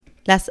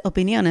Las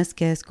opiniones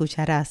que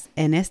escucharás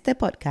en este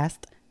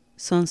podcast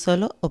son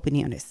solo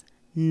opiniones.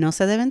 No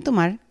se deben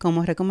tomar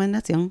como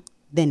recomendación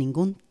de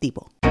ningún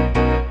tipo.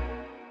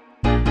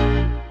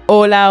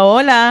 Hola,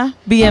 hola.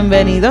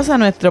 Bienvenidos a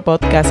nuestro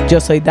podcast.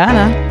 Yo soy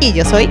Dana. Y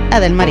yo soy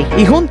Adelmarí.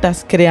 Y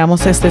juntas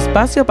creamos este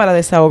espacio para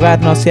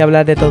desahogarnos y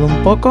hablar de todo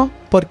un poco,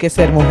 porque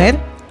ser mujer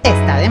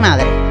está de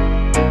madre.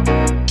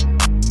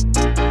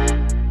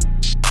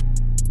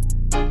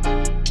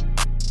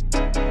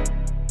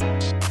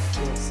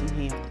 Dios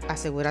mío,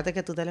 asegúrate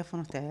que tu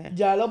teléfono esté...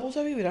 Ya lo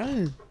puse a vibrar.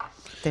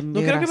 No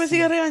quiero que me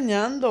siga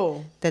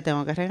regañando. Te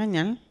tengo que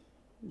regañar.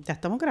 Ya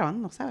estamos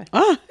grabando, ¿sabes?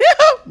 Ah,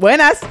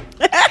 buenas.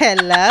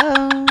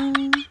 Hello.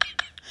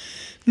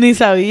 Ni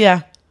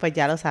sabía. Pues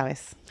ya lo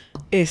sabes.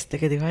 ¿Qué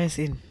te iba a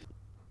decir?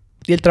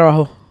 ¿Y el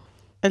trabajo?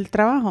 El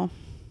trabajo.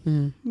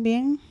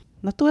 Bien.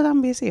 No estuve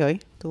tan busy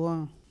hoy.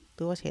 Estuvo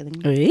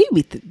chilling. Oye,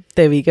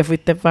 te vi que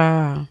fuiste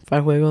para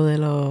el juego de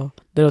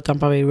los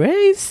Tampa Bay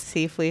Rays.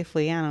 Sí,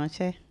 fui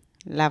anoche.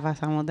 La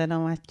pasamos de lo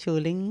más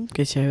chulín.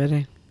 Qué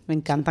chévere. Me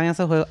encantan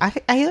esos juegos. ¿Has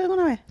ido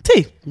alguna vez?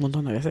 Sí, un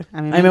montón de veces.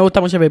 A mí me gusta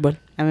mucho el béisbol.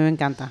 A mí me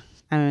encanta.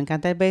 A mí me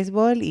encanta el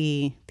béisbol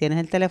y tienes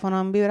el teléfono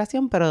en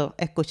vibración, pero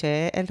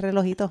escuché el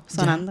relojito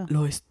sonando. Ya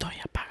lo estoy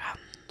apagando.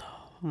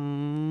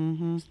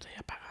 Uh-huh. Estoy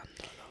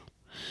apagándolo.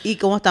 Y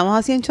como estamos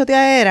así en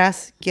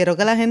choteaderas, quiero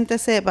que la gente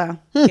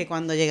sepa que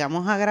cuando llegué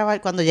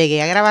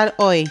a grabar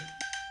hoy,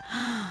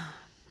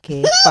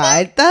 ¡qué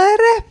falta de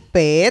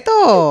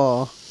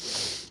respeto!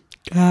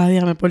 Cada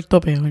día me porto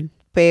peor.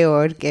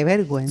 Peor, qué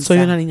vergüenza. Soy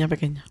una niña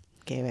pequeña.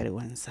 Qué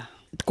vergüenza.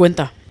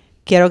 Cuenta.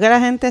 Quiero que la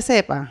gente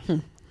sepa.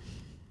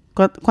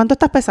 ¿Cuánto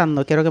estás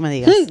pesando? Quiero que me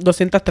digas.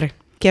 203.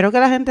 Quiero que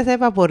la gente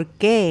sepa por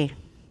qué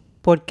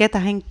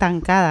estás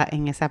estancada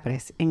en ese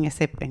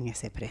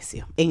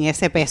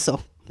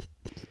peso.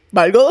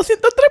 ¿Valgo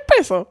 203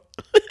 pesos?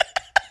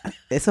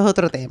 Eso es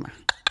otro tema.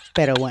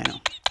 Pero bueno.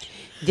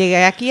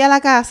 Llegué aquí a la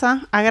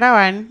casa a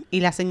grabar y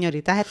las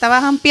señoritas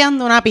estaban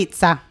jampeando una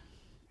pizza.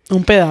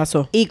 Un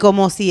pedazo. Y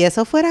como si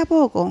eso fuera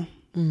poco,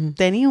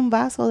 tenía un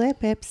vaso de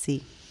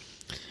Pepsi.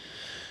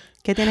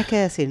 ¿Qué tienes que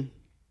decir?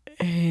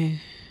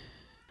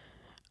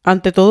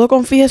 Ante todo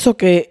confieso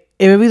que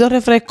he bebido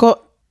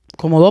refresco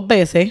como 2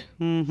 veces,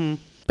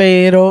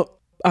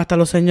 pero hasta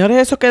los señores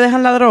esos que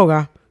dejan la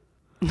droga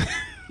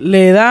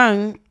le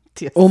dan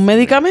un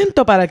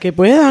medicamento para que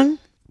puedan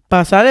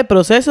pasar el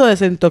proceso de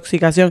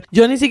desintoxicación.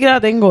 Yo ni siquiera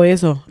tengo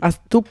eso.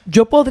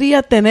 ¿Yo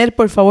podría tener,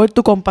 por favor,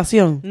 tu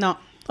compasión? No.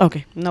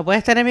 Okay. No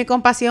puedes tener mi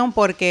compasión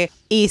porque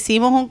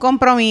hicimos un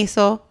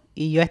compromiso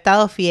y yo he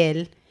estado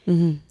fiel.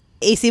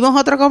 Hicimos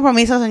otro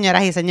compromiso,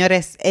 señoras y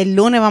señores. El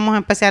lunes vamos a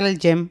empezar el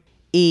gym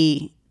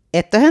y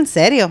esto es en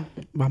serio.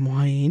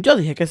 Vamos a ir. Yo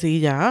dije que sí,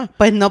 ya.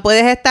 Pues no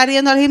puedes estar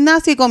yendo al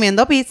gimnasio y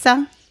comiendo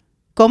pizza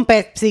con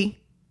Pepsi.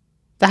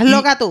 ¿Estás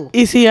loca tú?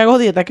 Y si hago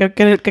dieta,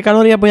 ¿qué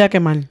calorías voy a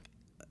quemar?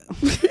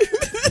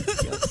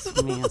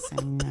 Dios mío,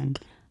 señor.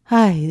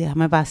 Ay,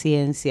 déjame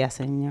paciencia,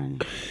 señor.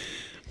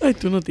 Ay,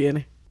 tú no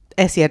tienes.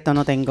 Es cierto,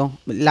 no tengo.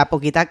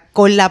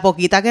 Con la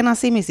poquita que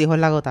nací, mis hijos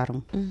la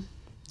agotaron.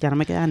 Ya no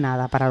me queda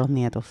nada para los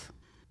nietos.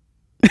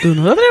 ¿Tú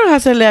no te atreves a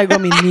hacerle algo a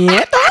mis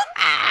nietos?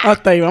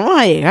 Hasta ahí vamos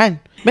a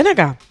llegar. Ven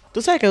acá.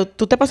 Tú sabes que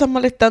tú te pasas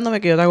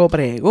molestándome, que yo te hago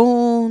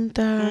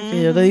preguntas,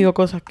 que yo te digo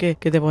cosas que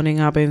te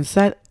ponen a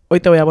pensar. Hoy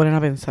te voy a poner a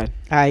pensar.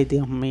 Ay,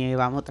 Dios mío,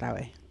 vamos otra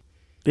vez.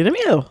 ¿Tienes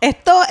miedo?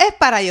 Esto es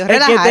para yo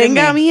relajarme. El que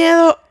tenga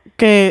miedo,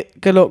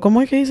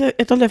 ¿cómo es que dice?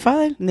 ¿Esto es de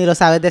Fader? Ni lo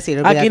sabes decir,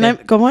 olvídate.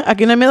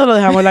 Aquí no hay miedo, lo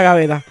dejamos en la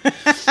gaveta.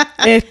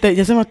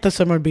 Ya se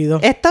me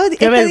olvidó.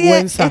 Qué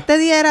vergüenza. Este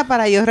día era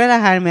para yo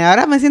relajarme.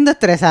 Ahora me siento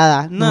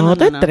estresada. No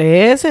te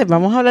estreses.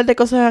 Vamos a hablar de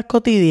cosas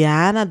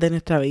cotidianas de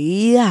nuestra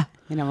vida.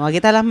 Mira, me voy a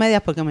quitar las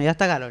medias porque me dio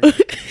hasta calor.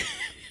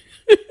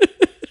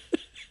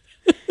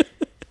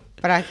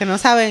 Para los que no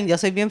saben, yo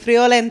soy bien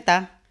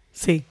friolenta.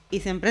 Sí.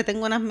 Y siempre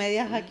tengo unas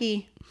medias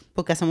aquí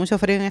porque hace mucho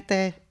frío en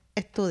este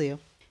estudio.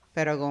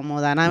 Pero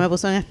como Dana me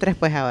puso en estrés,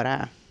 pues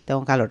ahora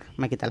tengo calor.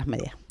 Me quita las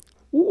medias.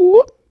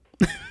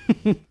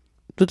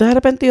 ¿Tú te has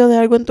arrepentido de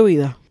algo en tu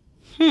vida?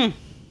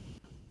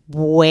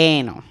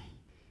 Bueno.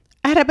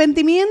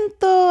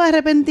 Arrepentimiento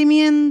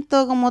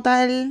como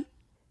tal.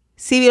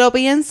 Si lo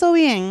pienso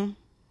bien,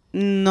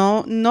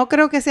 no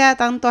creo que sea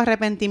tanto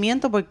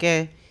arrepentimiento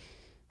porque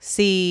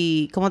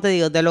si, ¿cómo te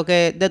digo?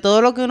 De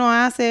todo lo que uno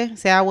hace,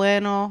 sea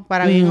bueno,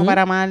 para bien o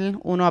para mal,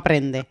 uno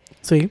aprende.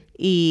 Sí.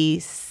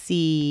 Y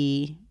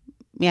si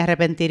me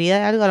arrepentiría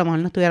de algo, a lo mejor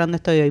no estuviera donde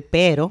estoy hoy,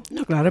 pero...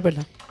 No, claro, es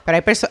verdad. Pero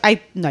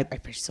hay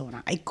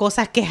personas, hay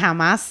cosas que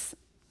jamás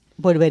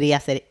volvería a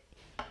hacer.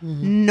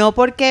 No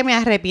porque me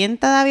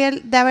arrepienta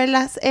de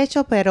haberlas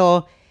hecho,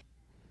 pero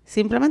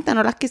simplemente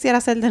no las quisiera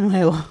hacer de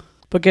nuevo.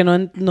 Porque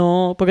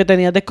porque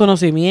tenías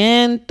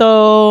desconocimiento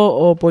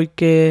o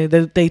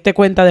porque te diste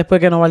cuenta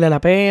después que no vale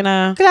la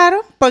pena.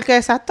 Claro, porque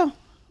exacto.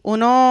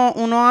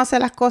 Uno hace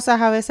las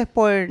cosas a veces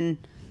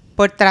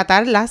por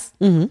tratarlas.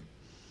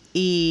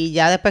 Y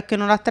ya después que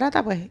uno las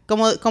trata, pues,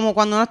 como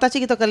cuando uno está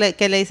chiquito que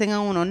le dicen a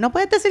uno, no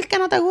puedes decir que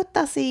no te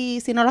gusta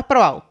si no lo has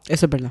probado.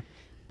 Eso es verdad.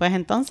 Pues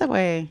entonces,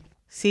 pues,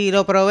 Si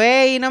lo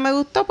probé y no me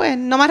gustó, pues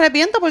no me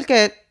arrepiento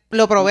porque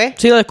lo probé.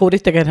 Sí, lo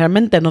descubriste que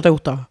realmente no te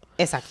gustaba.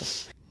 Exacto.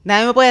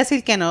 Nadie me puede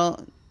decir que no.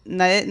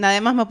 Nadie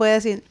más me puede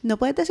decir, no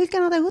puedes decir que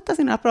no te gusta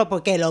si no lo has probado,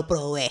 porque lo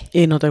probé.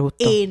 Y no te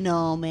gustó. Y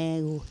no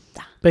me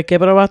gusta. ¿Por qué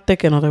probaste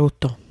que no te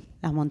gustó?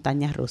 Las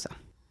montañas rusas.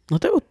 ¿No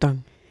te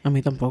gustan? A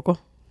mí tampoco.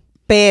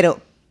 Pero,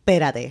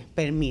 espérate,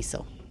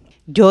 permiso.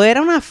 Yo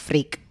era una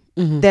freak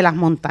de las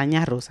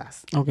montañas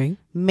rusas. Ok.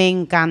 Me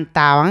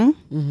encantaban.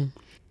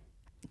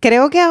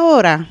 Creo que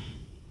ahora,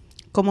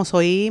 como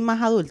soy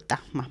más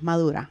adulta, más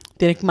madura,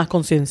 Tienes más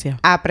conciencia.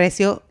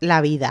 aprecio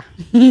la vida.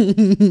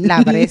 La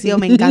aprecio,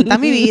 me encanta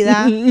mi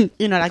vida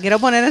y no la quiero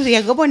poner en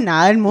riesgo por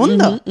nada del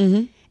mundo.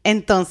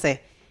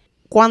 Entonces,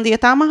 cuando yo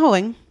estaba más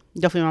joven,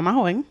 yo fui más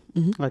joven,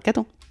 igual que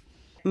tú,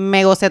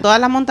 me gocé todas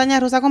las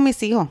montañas rusas con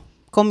mis hijos,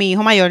 con mi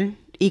hijo mayor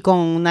y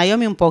con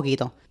Naomi un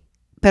poquito.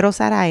 Pero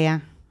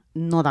Saraya,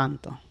 no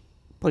tanto.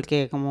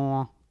 Porque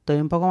como estoy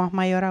un poco más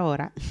mayor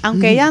ahora,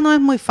 aunque ella no es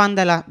muy fan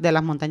de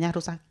las montañas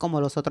rusas como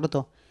los otros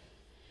dos.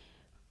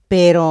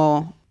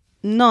 Pero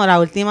no, la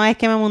última vez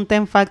que me monté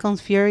en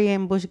Falcon's Fury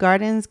en Busch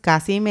Gardens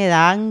casi me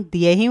dan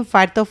 10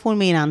 infartos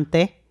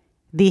fulminantes.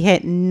 Dije,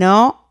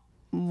 no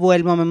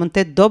vuelvo. Me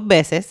monté 2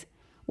 veces.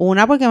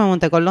 Una porque me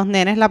monté con los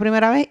nenes la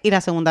primera vez y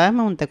la segunda vez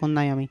me monté con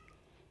Naomi.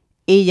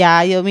 Y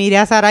ya yo miré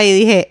a Sara y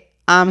dije,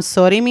 I'm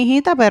sorry,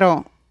 mijita,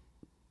 pero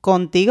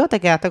contigo te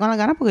quedaste con las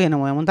ganas porque yo no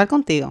me voy a montar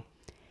contigo.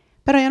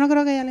 Pero yo no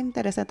creo que a ella le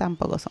interese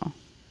tampoco eso.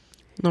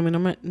 No, a mí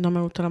no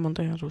me gusta la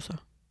montaña rusa.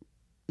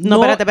 No,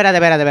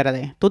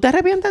 espérate. ¿Tú te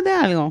arrepientes de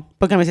algo?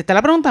 Porque me hiciste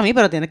la pregunta a mí,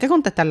 pero tienes que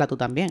contestarla tú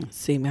también.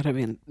 Sí, me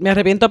arrepiento. Me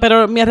arrepiento,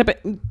 pero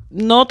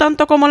no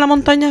tanto como la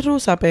montaña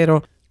rusa,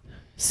 pero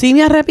sí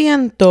me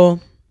arrepiento.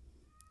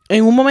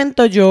 En un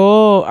momento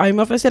a mí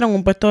me ofrecieron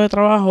un puesto de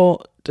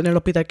trabajo en el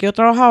hospital que yo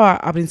trabajaba.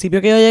 A principio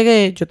que yo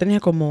llegué, yo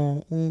tenía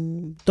como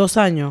 2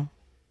 años.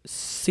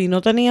 Si no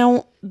tenía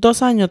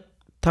 2 años,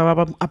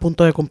 estaba a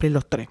punto de cumplir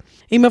los 3.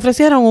 Y me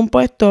ofrecieron un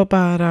puesto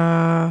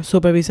para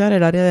supervisar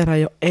el área de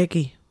rayos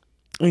X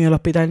en el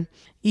hospital.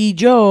 Y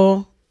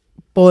yo,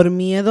 por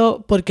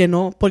miedo, porque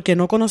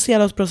no conocía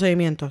los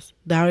procedimientos.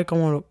 Déjame ver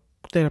cómo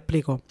te lo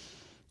explico.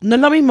 No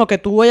es lo mismo que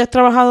tú hayas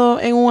trabajado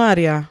en un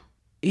área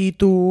y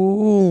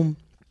tú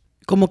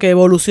como que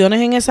evoluciones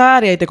en esa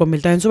área y te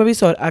conviertas en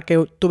supervisor, a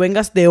que tú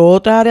vengas de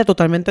otra área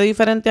totalmente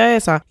diferente a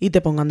esa y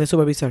te pongan de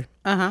supervisor.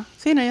 Ajá.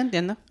 Sí, no, yo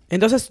entiendo.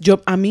 Entonces, yo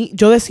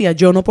decía,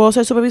 yo no puedo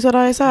ser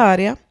supervisora de esa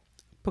área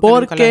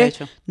porque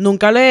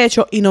nunca lo he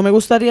hecho y no me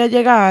gustaría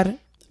llegar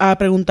a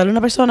preguntarle a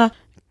una persona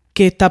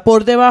que está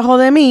por debajo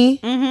de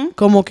mí,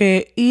 como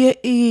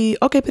que,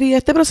 ok, pero ¿y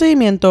este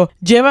procedimiento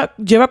lleva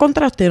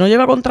contraste? ¿No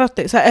lleva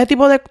contraste? O sea, ese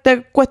tipo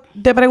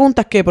de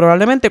preguntas que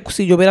probablemente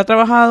si yo hubiera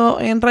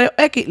trabajado en rayos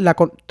X,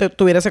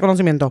 tuviera ese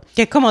conocimiento.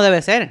 Que es como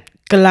debe ser.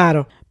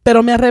 Claro.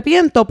 Pero me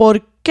arrepiento.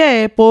 ¿Por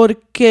qué?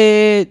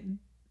 Porque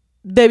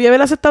debí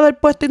haber aceptado el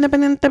puesto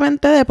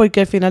independientemente porque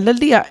al final del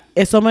día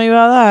eso me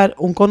iba a dar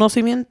un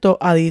conocimiento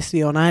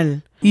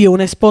adicional y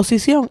una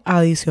exposición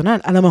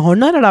adicional. A lo mejor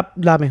no era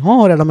la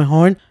mejor, a lo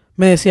mejor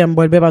me decían,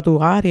 vuelve para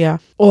tu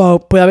área. O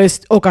puede haber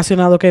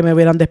ocasionado que me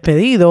hubieran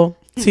despedido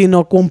si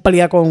no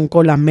cumplía con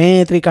las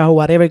métricas o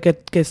whatever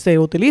que se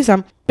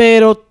utilizan.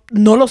 Pero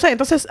no lo sé.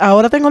 Entonces,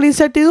 ahora tengo la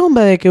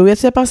incertidumbre de que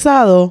hubiese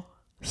pasado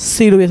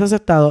si lo hubiese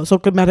aceptado.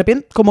 Que me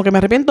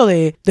arrepiento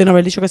de no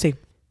haber dicho que sí.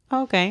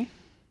 Ok.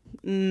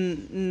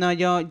 No,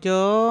 yo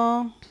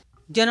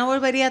no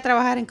volvería a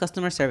trabajar en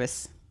customer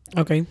service.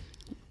 Ok.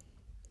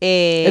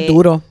 Es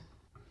duro.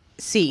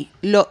 Sí.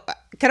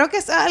 Creo que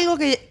es algo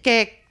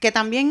que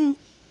también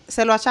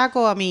se lo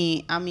achaco a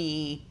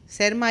mi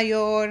ser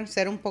mayor,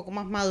 ser un poco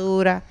más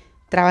madura.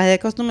 Trabajé de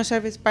customer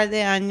service un par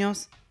de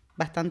años,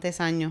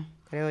 bastantes años,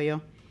 creo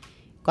yo.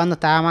 Cuando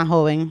estaba más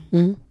joven,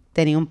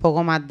 tenía un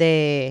poco más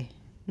de,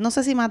 no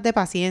sé si más de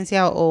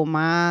paciencia o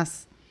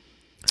más...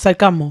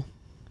 Sarcasmo.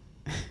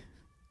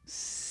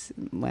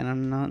 Bueno,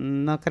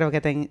 no creo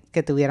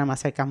que tuviera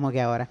más sarcasmo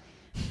que ahora.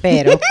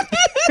 Pero...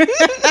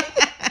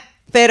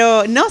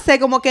 Pero no sé,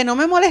 como que no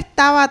me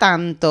molestaba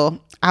tanto.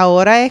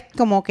 Ahora es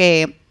como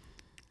que,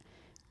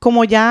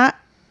 como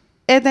ya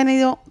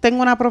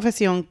tengo una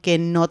profesión que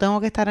no tengo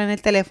que estar en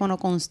el teléfono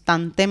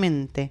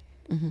constantemente.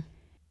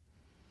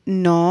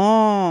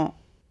 No,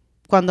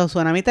 cuando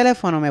suena mi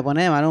teléfono me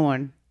pone de mal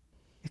humor.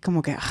 Es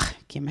como que,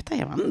 ¿quién me está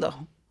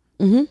llamando?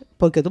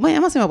 ¿Por qué tú me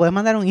llamas si me puedes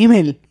mandar un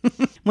email?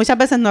 Muchas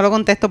veces no lo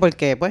contesto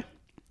porque, pues,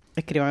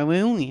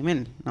 escríbame un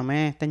email. No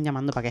me estén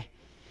llamando para qué.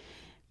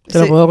 Te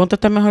lo puedo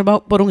contestar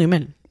mejor por un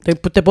email.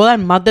 Te puedo dar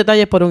más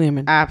detalles por un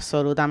email.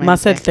 Absolutamente.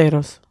 Más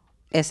certeros.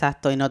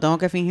 Exacto. Y no tengo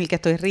que fingir que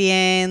estoy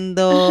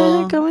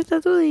riendo. ¿Cómo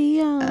está tu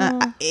día?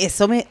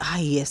 Eso me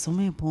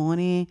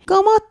pone...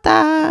 ¿Cómo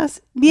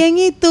estás? Bien,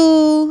 ¿y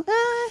tú?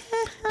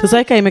 Tú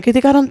sabes que a mí me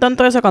criticaron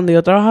tanto eso cuando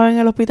yo trabajaba en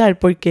el hospital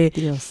porque...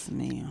 Dios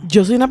mío.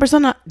 Yo soy una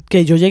persona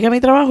que yo llegué a mi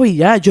trabajo y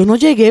ya. Yo no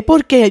llegué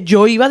porque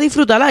yo iba a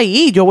disfrutar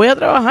ahí. Yo voy a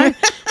trabajar.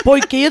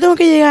 ¿Por qué yo tengo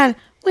que llegar?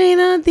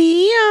 Buenos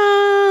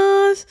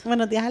días.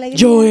 Buenos días, alegría.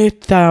 Yo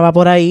estaba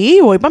por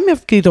ahí, voy para mi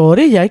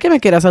escritorio y ya hay que me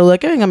quiera saludar,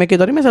 que venga a mi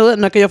escritorio y me saluda.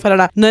 No es que yo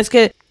fuera no es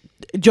que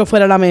yo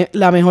fuera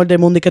la mejor del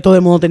mundo y que todo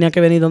el mundo tenía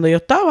que venir donde yo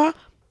estaba.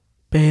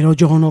 Pero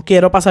yo no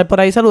quiero pasar por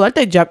ahí y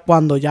saludarte. Ya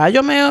cuando ya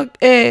yo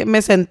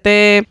me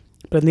senté,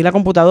 prendí la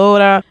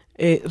computadora,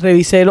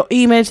 revisé los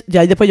emails,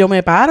 ya después yo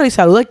me paro y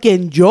saludo a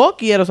quien yo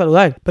quiero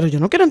saludar. Pero yo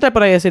no quiero entrar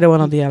por ahí y decirle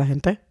buenos días a la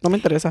gente. No me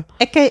interesa.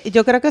 Es que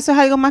yo creo que eso es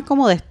algo más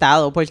como de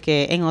estado,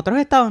 porque en otros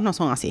estados no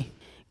son así.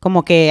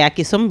 Como que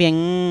aquí son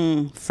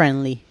bien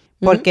friendly.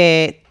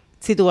 Porque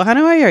si tú vas a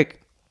Nueva York,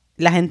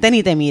 la gente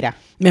ni te mira.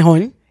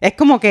 Mejor. Es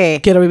como que...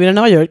 Quiero vivir en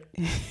Nueva York.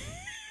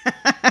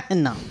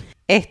 No.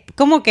 Es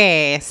como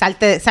que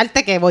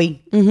salte que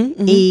voy.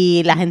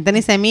 Y la gente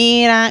ni se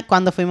mira.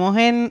 Cuando fuimos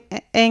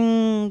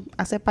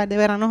hace un par de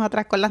veranos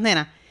atrás con las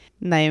nenas,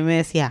 nadie me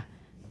decía,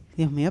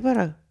 Dios mío,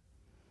 pero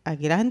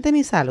aquí la gente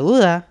ni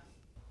saluda.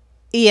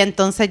 Y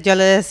entonces yo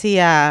le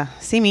decía,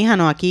 sí, mija,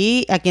 no,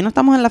 aquí no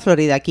estamos en la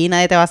Florida. Aquí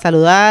nadie te va a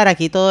saludar.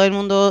 Aquí todo el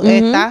mundo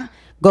está...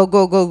 Go,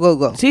 go, go, go,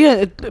 go. Sí,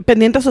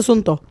 pendiente a su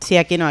asunto. Sí,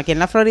 aquí no. Aquí en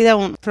la Florida,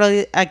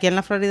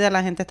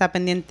 la gente está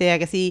pendiente a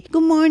que sí.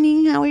 Good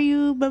morning, how are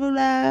you, blah, blah,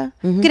 blah.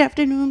 Good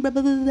afternoon, blah,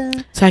 blah, blah,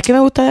 blah. ¿Sabes qué me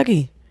gusta de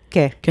aquí?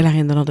 ¿Qué? Que la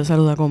gente no te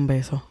saluda con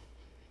besos.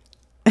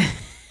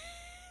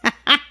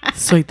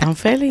 Soy tan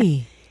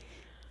feliz.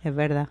 Es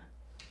verdad.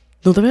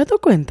 ¿No te habías dado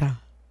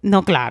cuenta?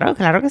 No,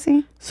 claro que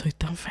sí. Soy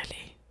tan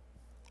feliz.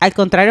 Al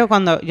contrario,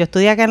 cuando yo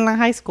estudié acá en la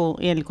high school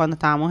y cuando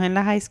estábamos en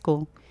la high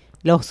school,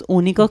 los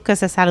únicos que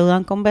se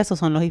saludan con besos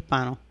son los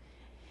hispanos.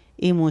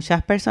 Y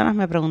muchas personas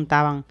me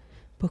preguntaban,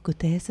 ¿por qué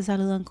ustedes se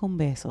saludan con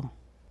besos?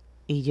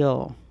 Y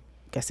yo,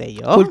 qué sé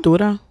yo.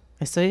 Cultura.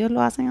 Eso ellos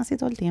lo hacen así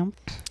todo el tiempo.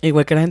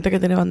 Igual que la gente que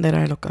tiene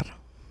banderas en los carros.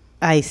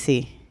 Ay,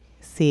 sí.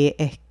 Sí,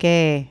 es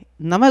que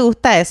no me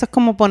gusta eso. Es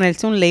como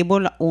ponerse un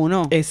label a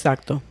uno.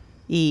 Exacto.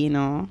 Y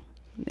no,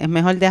 es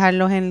mejor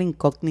dejarlos en la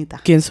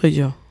incógnita. ¿Quién soy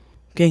yo?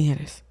 ¿Quién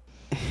eres?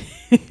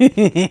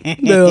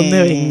 ¿De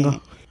dónde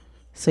vengo?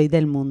 Soy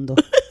del mundo.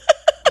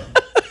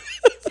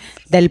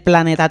 Del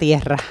planeta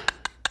Tierra.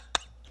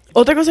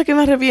 Otra cosa que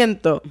me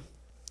arrepiento,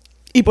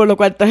 y por lo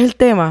cual traje el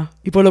tema,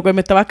 y por lo cual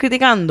me estabas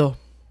criticando,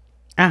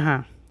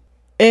 Ajá.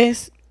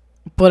 es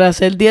por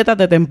hacer dietas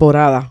de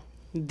temporada.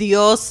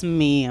 Dios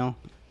mío.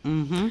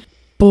 Uh-huh.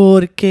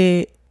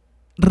 Porque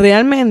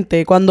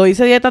realmente cuando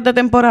hice dietas de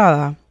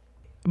temporada,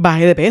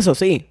 bajé de peso,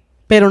 sí.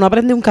 Pero no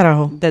aprendí un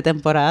carajo. De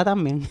temporada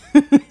también.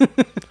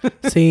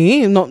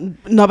 Sí,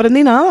 no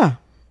aprendí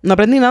nada. No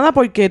aprendí nada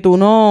porque tú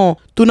no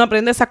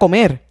aprendes a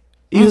comer.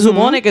 Y se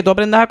supone que tú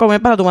aprendas a comer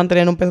para tú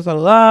mantener un peso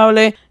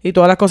saludable y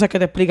todas las cosas que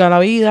te explica la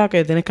vida,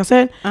 que tienes que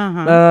hacer.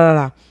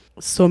 Ajá.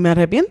 So, me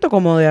arrepiento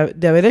como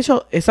de haber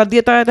hecho esa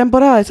dieta de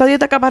temporada. Esa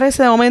dieta que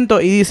aparece de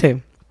momento y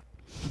dice...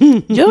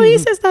 Yo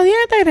hice esta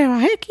dieta y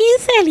rebajé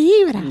 15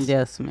 libras.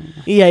 Dios mío.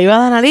 Y ahí va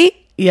Danalí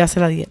y hace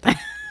la dieta.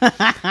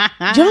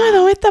 Yo me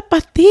tomé estas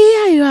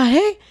pastillas y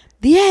bajé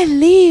 10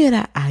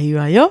 libras. Ahí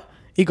va yo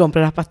y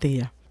compré las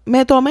pastillas.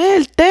 Me tomé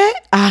el té.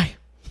 Ay,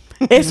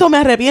 eso me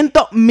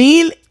arrepiento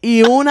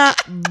 1001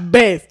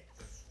 veces.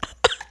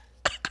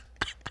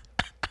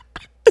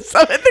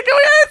 ¿Sabes de qué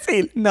voy a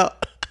decir? No.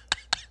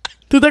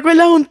 ¿Tú te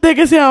acuerdas de un té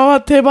que se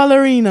llamaba té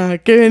ballerina?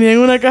 Que venía en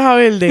una caja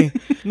verde.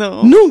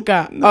 No.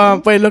 ¿Nunca?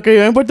 No. Pues los que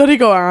viven en Puerto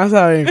Rico van a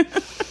saber.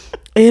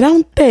 Era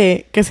un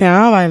té que se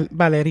llamaba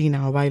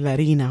ballerina o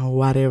bailarina o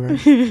whatever.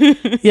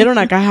 Y era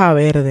una caja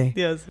verde.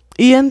 Dios.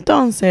 Y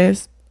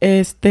entonces,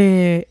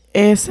 ese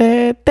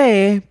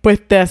té,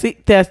 pues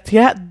te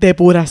hacía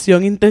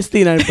depuración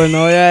intestinal, pues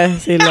no voy a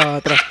decir lo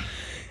otro.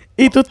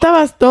 Y tú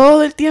estabas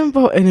todo el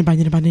tiempo en el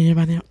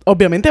baño.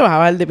 Obviamente vas a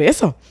bajar de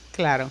peso.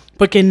 Claro.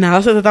 Porque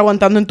nada se te está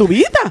aguantando en tu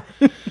vida.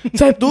 O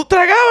sea, tú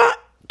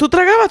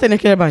tragabas,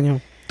 tenías que ir al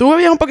baño. Tú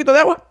bebías un poquito de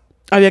agua,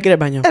 había que ir al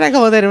baño. Era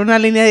como tener una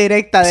línea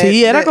directa de...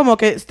 Sí, era como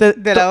que...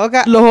 de la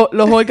boca.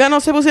 Los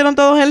órganos se pusieron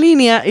todos en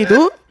línea y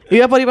tú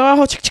ibas por ahí para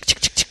abajo.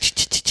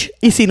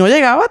 Y si no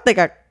llegabas,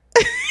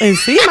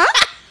 encima.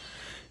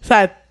 O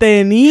sea,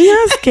 tenías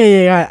que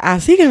llegar.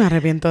 Así que me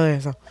arrepiento de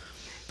eso.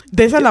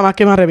 De esa es la más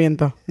que me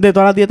arrepiento. De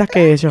todas las dietas que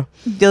he hecho.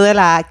 Yo de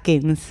la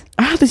Atkins.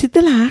 Ah, tú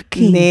hiciste la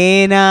Atkins.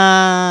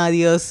 Nena,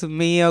 Dios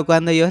mío.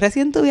 Cuando yo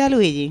recién tuve a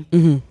Luigi.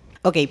 Uh-huh.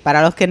 Ok,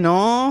 para los que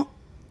no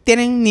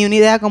tienen ni una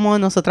idea cómo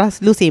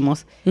nosotras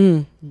lucimos.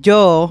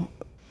 Yo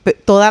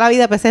toda la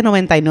vida pesé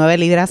 99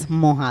 libras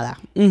mojada.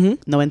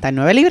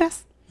 99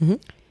 libras.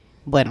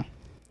 Bueno,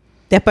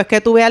 después que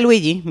tuve a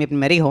Luigi, mi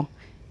primer hijo,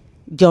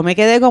 yo me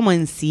quedé como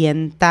en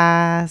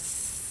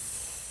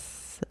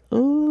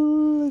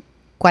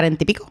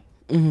 40 y pico.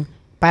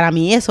 Para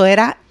mí eso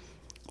era...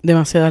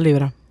 demasiadas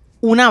libras.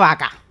 Una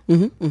vaca.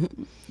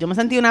 Yo me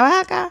sentí una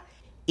vaca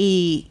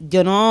y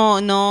yo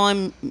no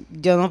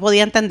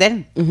podía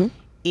entender.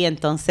 Y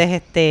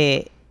entonces,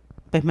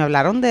 pues me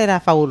hablaron de la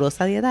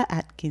fabulosa dieta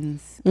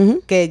Atkins.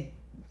 Que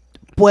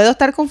puedo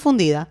estar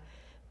confundida,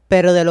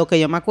 pero de lo que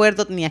yo me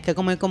acuerdo tenías que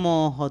comer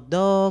como hot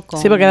dog.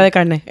 Sí, porque era de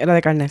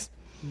carnes.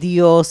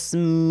 Dios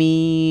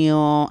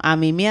mío, a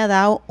mí me ha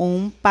dado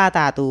un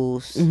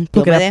patatus.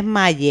 Yo me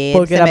desmayé.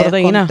 Porque la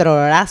proteína.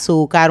 Controló el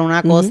azúcar,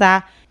 una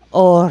cosa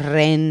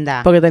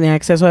horrenda. Porque tenía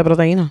exceso de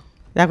proteína.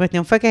 La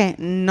cuestión fue que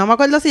no me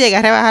acuerdo si llegué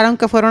a rebajar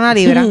aunque fuera 1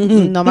 libra.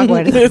 No me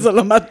acuerdo. Eso es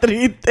lo más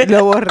triste.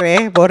 Lo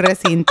borré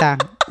cinta.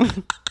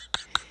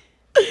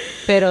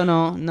 Pero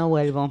no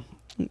vuelvo.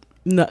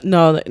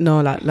 No,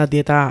 las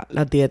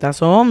dietas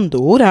son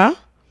duras.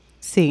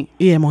 Sí.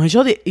 Y hemos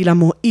hecho...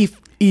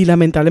 Y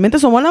lamentablemente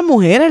somos las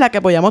mujeres las que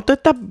apoyamos todas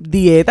estas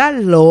dietas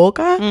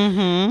locas.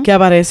 Uh-huh. Que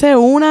aparece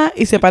una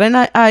y se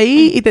paran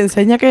ahí y te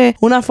enseña que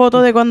una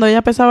foto de cuando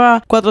ella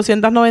pesaba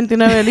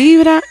 499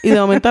 libras y de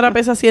momento ahora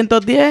pesa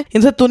 110. Y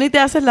entonces tú ni te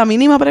haces la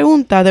mínima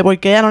pregunta de por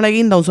qué ella no le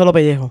guinda un solo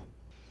pellejo.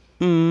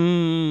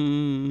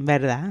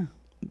 ¿Verdad?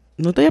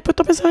 ¿No te hayas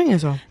puesto a pensar en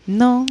eso?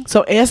 No.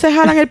 Ellas se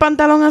jalan el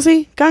pantalón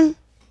así,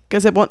 que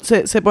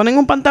se ponen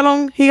un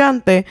pantalón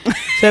gigante,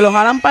 se lo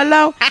jalan para el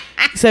lado,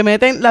 se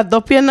meten las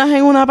 2 piernas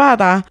en una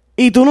pata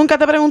y tú nunca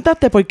te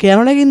preguntaste por qué ella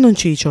no le guinda un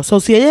chicho.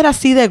 Si ella era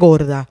así de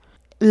gorda,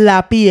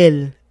 la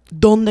piel,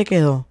 ¿dónde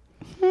quedó?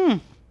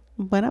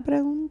 Buena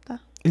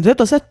pregunta.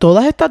 Entonces,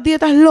 todas estas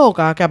dietas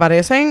locas que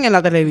aparecen en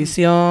la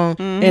televisión,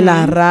 en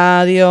la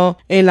radio,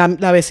 en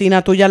la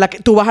vecina tuya, la que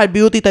tú vas al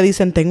beauty y te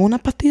dicen, tengo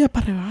unas pastillas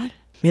para rebajar.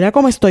 Mira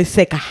cómo estoy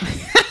seca.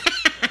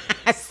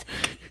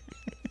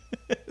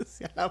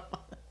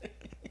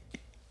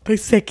 Estoy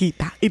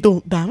sequita. Y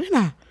tú,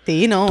 dámela.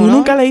 Sí, no. Tú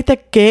nunca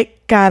leíste qué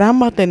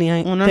caramba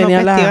tenía Uno no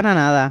cuestiona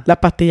nada. Las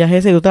pastillas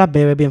esas y tú te las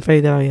bebes bien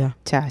feliz de la vida.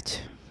 Chacho.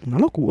 Una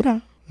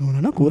locura.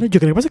 Yo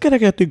creo que pasa que era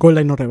que yo estoy gorda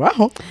y no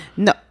rebajo.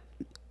 No.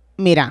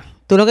 Mira,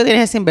 tú lo que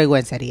tienes es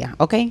sinvergüencería,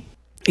 ¿ok?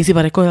 ¿Y si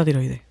parezco de la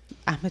tiroides?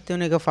 Hazme este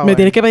único favor. Me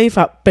tienes que pedir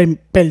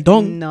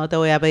perdón. No te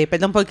voy a pedir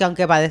perdón porque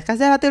aunque padezcas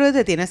de la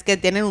tiroides tienes que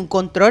tener un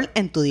control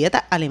en tu dieta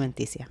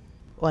alimenticia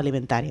o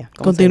alimentaria.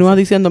 Continúa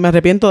diciendo, me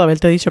arrepiento de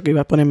haberte dicho que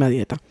iba a ponerme a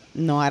dieta.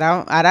 No,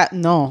 ahora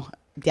no.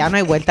 Ya no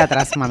hay vuelta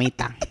atrás,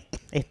 mamita.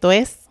 Esto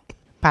es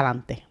para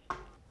adelante.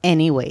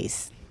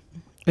 Anyways.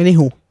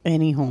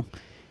 Anywho.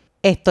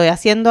 Estoy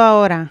haciendo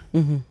ahora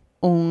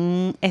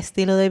un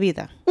estilo de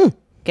vida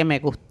que me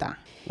gusta.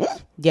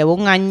 Llevo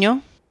 1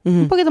 año,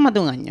 un poquito más de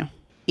 1 año.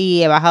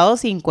 Y he bajado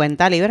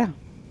 50 libras.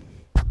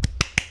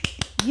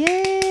 Yeah.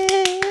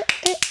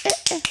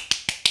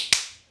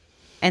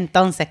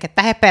 Entonces, ¿qué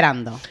estás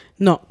esperando?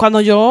 No, cuando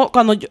yo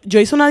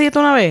hice una dieta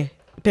una vez,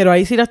 pero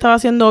ahí sí la estaba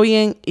haciendo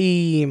bien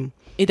y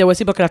te voy a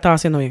decir por qué la estaba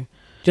haciendo bien.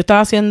 Yo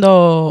estaba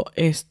haciendo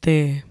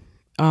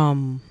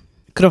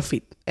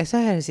CrossFit. Eso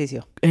es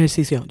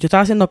ejercicio. Yo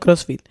estaba haciendo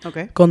CrossFit.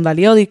 Okay. Con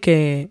Daliodi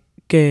que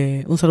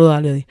un saludo a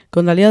Daliodi.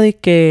 Con Daliodi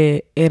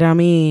que era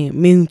mi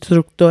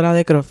instructora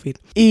de CrossFit.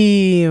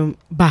 Y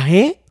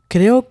bajé,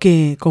 creo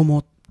que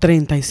como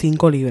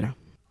 35 libras.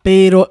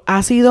 Pero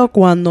ha sido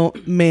cuando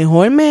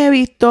mejor me he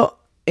visto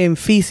en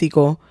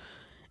físico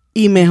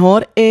y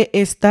mejor he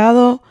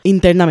estado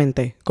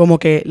internamente. Como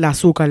que el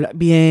azúcar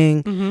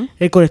bien,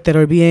 el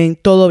colesterol bien,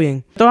 todo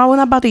bien. Tomaba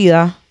unas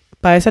batidas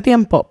para ese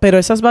tiempo, pero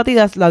esas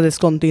batidas las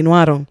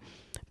descontinuaron.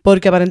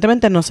 Porque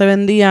aparentemente no se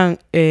vendían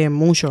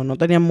mucho, no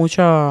tenían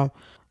mucha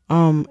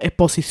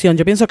exposición.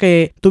 Yo pienso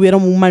que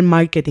tuvieron un mal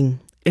marketing.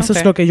 Eso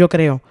es lo que yo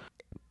creo.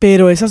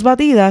 Pero esas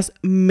batidas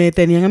me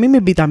tenían a mí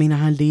mis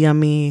vitaminas al día,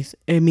 mis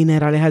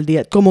minerales al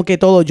día. Como que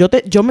todo.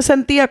 Yo me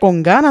sentía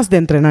con ganas de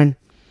entrenar.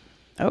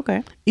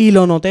 Okay. Y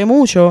lo noté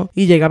mucho.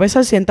 Y llegué a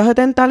pesar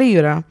 170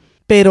 libras.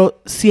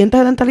 Pero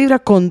 170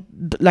 libras con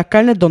las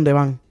carnes donde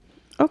van.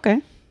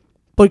 Okay.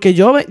 Porque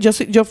yo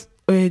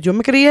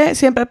me crié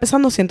siempre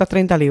pesando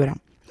 130 libras.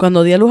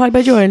 Cuando di a luz al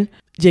Belloel,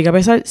 llegué a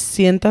pesar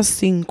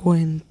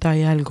 150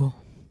 y algo.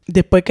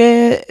 Después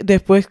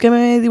que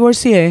me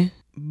divorcié,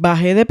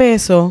 bajé de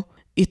peso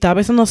y estaba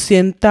pesando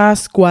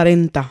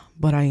 140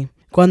 por ahí.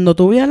 Cuando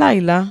tuve a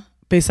Laila,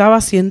 pesaba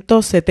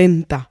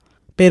 170,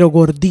 pero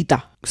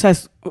gordita. O sea,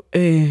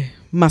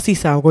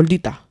 maciza o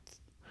gordita.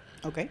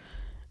 Ok.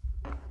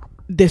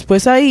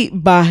 Después ahí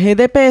bajé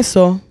de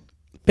peso,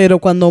 pero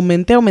cuando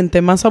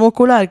aumenté masa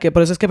muscular, que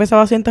por eso es que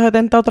pesaba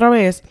 170 otra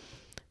vez,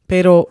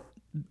 pero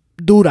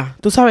dura.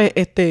 Tú sabes,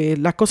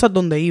 las cosas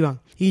donde iban.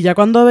 Y ya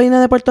cuando vine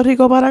de Puerto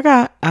Rico para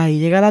acá, ahí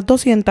llega a las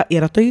 200 y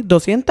ahora estoy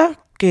 200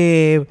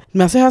 que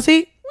me haces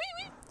así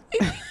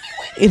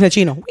y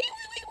rechino.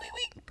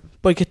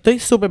 Porque estoy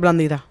súper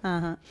blandita.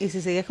 Ajá. Y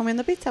si sigues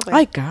comiendo pizza, pues...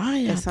 Ay,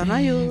 cállate. Eso no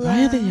ayuda.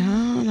 Cállate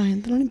ya. A la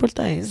gente no le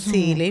importa eso.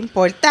 Sí, le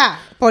importa.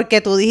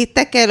 Porque tú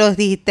dijiste que los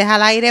dijiste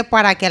al aire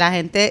para que la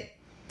gente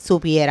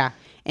supiera.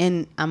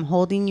 And I'm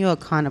holding you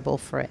accountable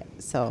for it.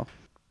 So,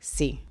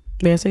 sí.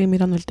 Voy a seguir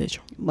mirando el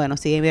techo. Bueno,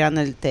 sigue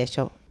mirando el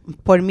techo.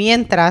 Por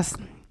mientras,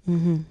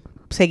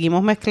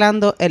 seguimos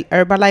mezclando el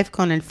Herbalife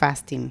con el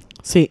fasting.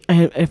 Sí,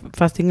 el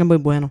fasting es muy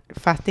bueno.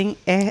 El fasting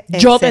es excelente.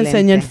 Yo te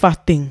enseñé el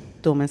fasting.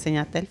 Tú me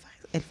enseñaste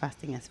el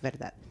fasting, es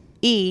verdad.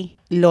 Y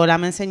Lola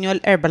me enseñó el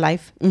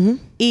Herbalife.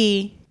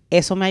 Y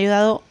eso me ha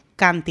ayudado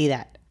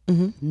cantidad.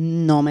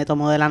 No me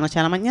tomó de la noche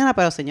a la mañana,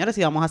 pero señores,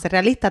 si vamos a ser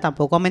realistas,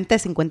 tampoco aumenté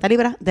 50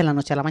 libras de la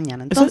noche a la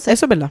mañana. Entonces,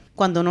 eso es verdad.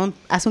 Cuando uno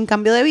hace un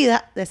cambio de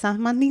vida de esa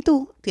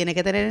magnitud, tiene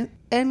que tener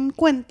en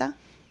cuenta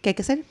que hay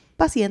que ser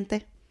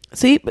paciente.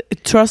 Sí,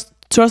 trust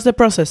the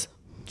process.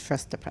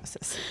 Trust the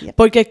process. Yep.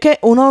 Porque es que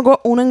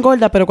uno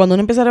engorda, pero cuando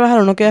uno empieza a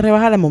rebajar, uno quiere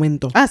rebajar al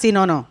momento. Ah, sí,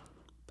 no.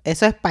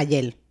 Eso es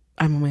payel.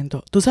 Al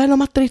momento. ¿Tú sabes lo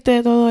más triste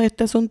de todo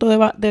este asunto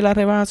de la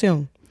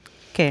rebajación?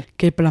 ¿Qué?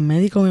 Que el plan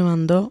médico me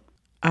mandó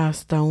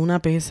hasta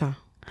una pesa.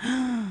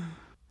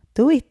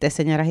 ¿Tú viste,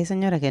 señoras y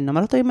señores, que no me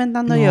lo estoy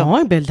inventando yo? No,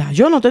 es verdad.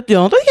 Yo no te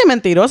dije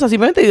mentirosa.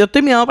 Simplemente yo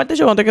estoy mirando parte,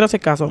 yo no te quiero hacer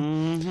caso.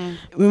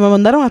 Me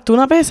mandaron hasta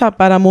una pesa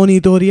para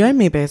monitorear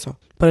mi peso.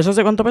 Por eso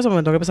sé cuánto peso, me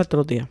tengo que pesar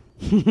todos los días.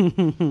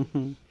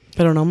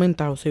 Pero no he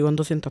aumentado, sigo en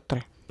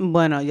 203.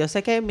 Bueno, yo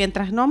sé que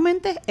mientras no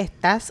aumentes,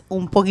 estás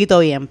un poquito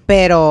bien,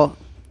 pero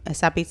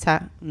esa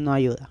pizza no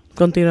ayuda.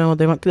 Continuamos.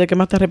 ¿De qué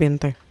más te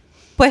arrepientes?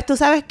 Pues tú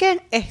sabes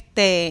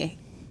que,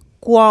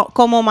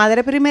 como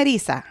madre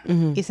primeriza,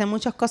 hice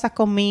muchas cosas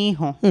con mi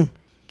hijo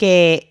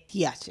que,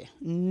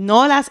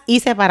 no las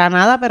hice para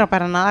nada, pero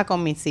para nada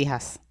con mis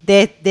hijas.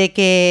 Desde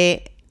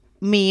que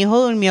mi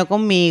hijo durmió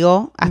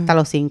conmigo hasta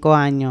los 5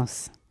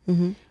 años.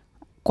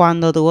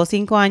 Cuando tuvo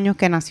 5 años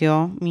que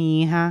nació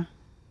mi hija,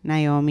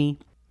 Naomi,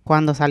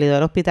 cuando salió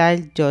del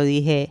hospital, yo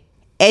dije,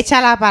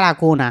 échala para la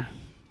cuna.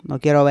 No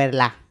quiero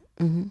verla.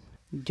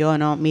 Yo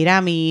no.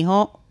 Mira, mi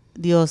hijo,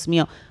 Dios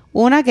mío.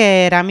 Una,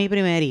 que era mi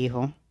primer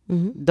hijo.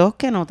 2,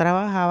 que no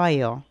trabajaba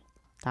yo.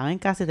 Estaba en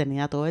casa y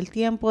tenía todo el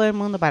tiempo del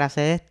mundo para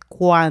hacer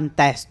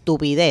cuanta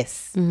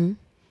estupidez.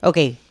 Ok.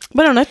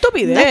 Bueno, no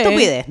estupidez.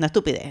 No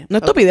estupidez. No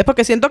estupidez,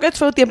 porque siento que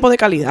fue tiempo de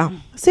calidad.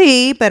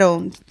 Sí,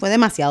 pero fue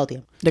demasiado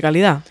tiempo. ¿De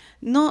calidad?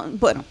 No,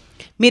 bueno.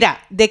 Mira,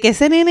 de que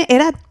ese nene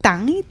era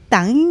tan y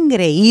tan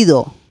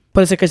engreído.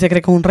 Por eso es que se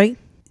cree con un rey.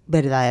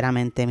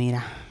 Verdaderamente,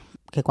 mira.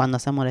 Que cuando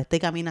se molesta y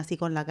camina así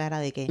con la cara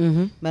de que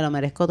me lo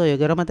merezco todo, yo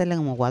quiero meterle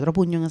como 4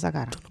 puños en esa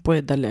cara. ¿Tú no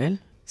puedes darle a él?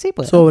 Sí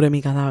puedo. Sobre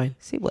mi cadáver.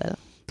 Sí puedo.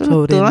 Tú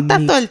no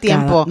estás todo el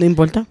tiempo. No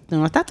importa. Tú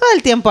no estás todo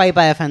el tiempo ahí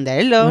para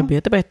defenderlo. No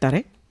olvídate para estar,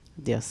 ¿eh?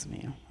 Dios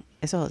mío.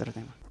 Eso es otro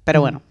tema.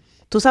 Pero bueno.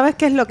 ¿Tú sabes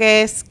qué es lo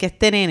que es? Que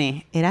este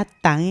nene era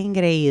tan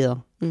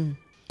engreído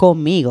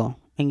conmigo.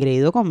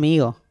 Engreído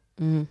conmigo.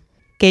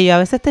 Que yo a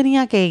veces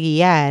tenía que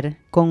guiar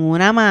con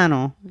una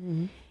mano.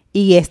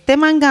 Y este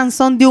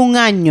manganzón de un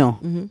año.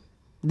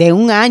 De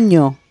un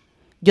año.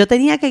 Yo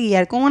tenía que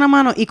guiar con una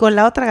mano y con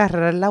la otra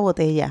agarrar la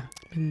botella.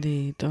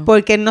 Bendito.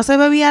 Porque no se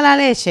bebía la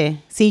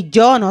leche si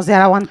yo no se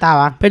la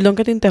aguantaba. Perdón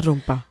que te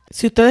interrumpa.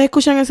 Si ustedes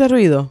escuchan ese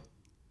ruido,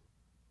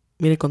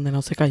 mire,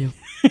 condenado se cayó.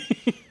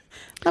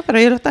 No, pero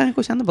ellos lo están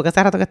escuchando porque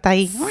hace rato que está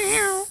ahí.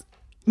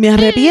 Me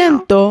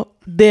arrepiento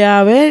de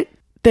haber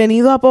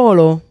tenido a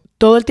Polo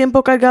todo el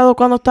tiempo cargado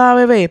cuando estaba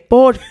bebé,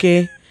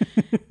 porque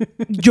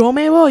yo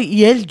me voy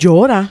y él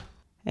llora.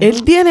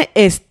 Él tiene...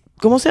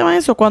 ¿Cómo se llama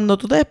eso? Cuando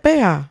tú te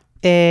despegas.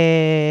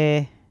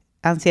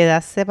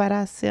 Ansiedad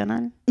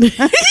separacional.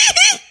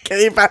 ¿Qué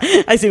dipa?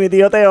 Ay, si mi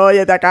tío te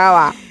oye, te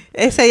acaba.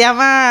 Se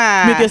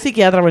llama... Mi tío es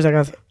psiquiatra, por si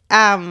acaso.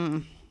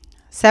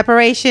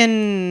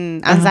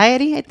 Separation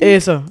anxiety, I think.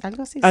 Eso.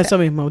 Algo así. Eso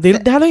mismo.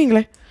 Déjalo en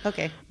inglés. Ok.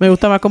 Me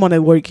gusta más como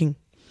networking.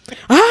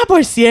 Ah,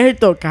 por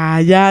cierto,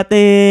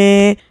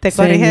 cállate. Te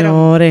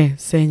corrigieron.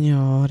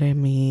 Señores,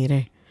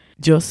 mire.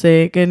 Yo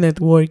sé que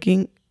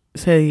networking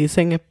se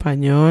dice en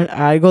español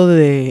algo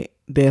de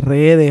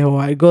redes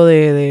o algo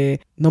de...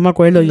 No me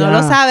acuerdo ya. No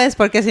lo sabes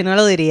porque si no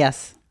lo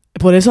dirías.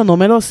 Por eso no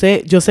me lo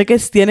sé. Yo sé que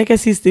tiene que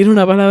existir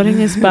una palabra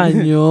en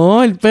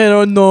español,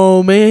 pero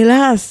no me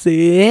la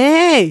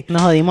sé.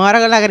 Nos jodimos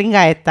ahora con la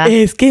gringa esta.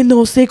 Es que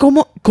no sé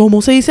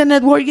cómo se dice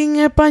networking en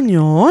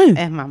español.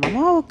 Es más,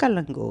 vamos a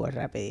buscarlo en Google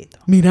rapidito.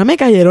 Mira, me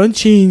cayeron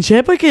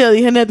chinche porque yo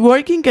dije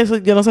networking, que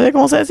yo no sabía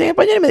cómo se decía en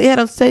español, y me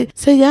dijeron,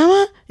 se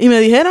llama, y me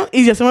dijeron,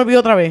 y ya se me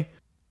olvidó otra vez.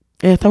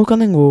 Ella está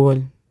buscando en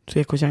Google. Si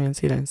escuchan en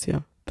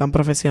silencio. Tan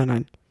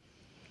profesional.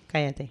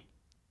 Cállate.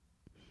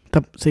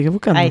 Sigue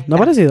buscando. Ahí está. ¿No ha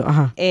aparecido?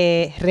 Ajá.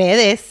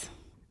 Redes.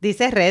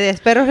 Dice redes,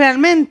 pero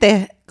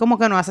realmente como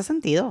que no hace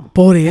sentido.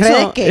 Por eso.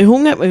 ¿Redes qué? Es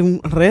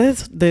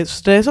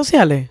redes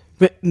sociales.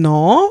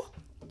 No.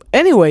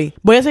 Anyway,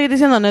 voy a seguir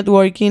diciendo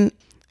networking.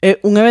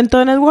 Un evento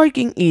de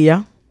networking y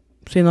ya.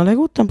 Si no les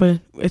gustan,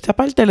 pues esta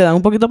parte le dan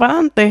un poquito para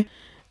adelante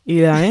y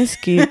le dan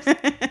skip.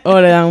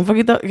 O le dan un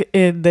poquito...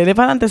 dele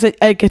para adelante.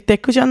 El que esté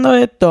escuchando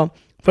esto...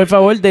 Por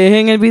favor,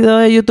 dejen el video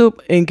de YouTube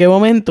en qué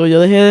momento yo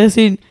dejé de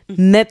decir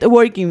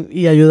networking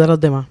y ayuda a los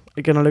demás.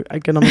 Al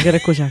que no me quiere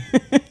escuchar.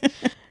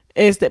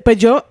 Pues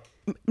yo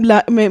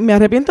me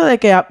arrepiento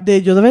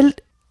de yo de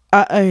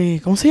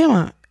haber, ¿cómo se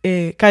llama?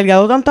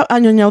 Cargado tanto,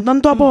 añoñado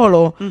tanto a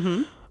Polo,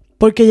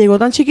 porque llegó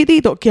tan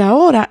chiquitito que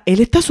ahora él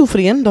está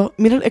sufriendo.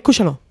 Mira,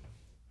 escúchalo.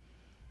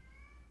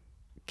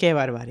 Qué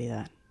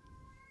barbaridad.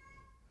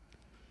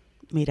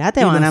 Mira,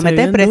 te van a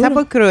meter presa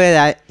por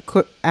crueldad.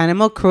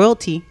 Animal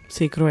cruelty.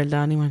 Sí,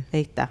 crueldad animal.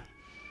 Ahí está.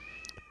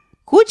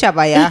 Escucha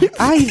para allá.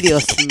 Ay,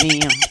 Dios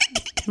mío.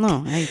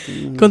 No, ay,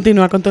 Dios mío.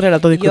 Continúa con tu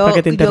relato. Disculpa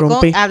que te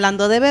interrumpí.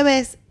 Hablando de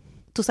bebés,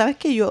 tú sabes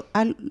que yo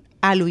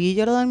a Luis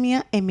yo lo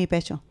dormía en mi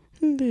pecho.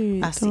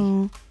 Bendito.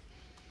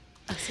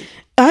 Así.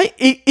 Ay,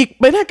 y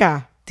ven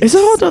acá. Dios, eso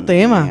es otro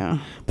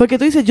tema. Porque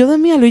tú dices, yo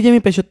dormía a Luis en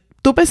mi pecho.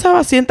 ¿Tú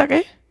pesabas 100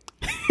 qué?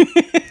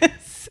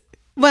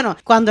 Bueno,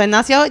 cuando él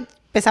nació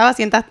pesaba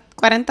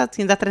 140,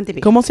 130 y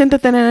pico. ¿Cómo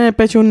sientes tener en el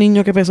pecho un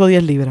niño que pesó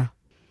 10 libras?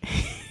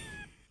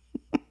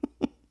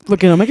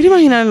 Porque no me quiero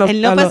imaginar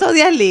Él no pesó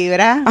 10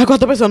 libras. ¿A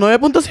cuánto pesó?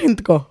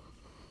 ¿9.5?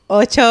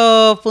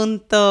 8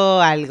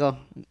 punto algo.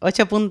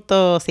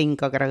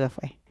 8.5 creo que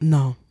fue.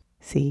 No.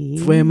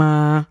 Sí. Fue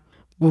más.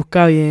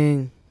 Busca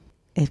bien.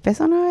 ¿Es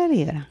peso 9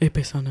 libras? Es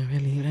peso 9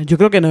 libras. Yo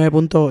creo que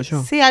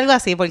 9.8. Sí, algo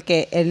así,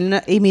 porque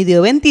él y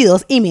midió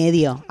 22 y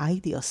medio.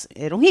 Ay, Dios.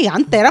 Era un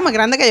gigante. Era más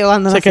grande que yo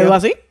cuando nació. ¿Se quedó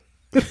así?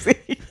 Sí.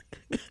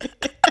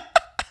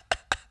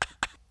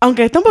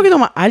 Aunque está un poquito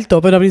más alto,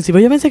 pero al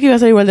principio yo pensé que iba a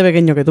ser igual de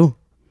pequeño que tú.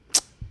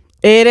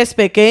 Eres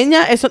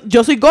pequeña.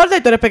 Yo soy gorda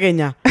y tú eres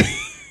pequeña.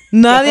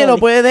 Nadie lo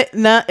puede...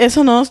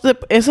 eso no...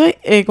 Eso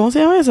 ¿cómo se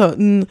llama eso?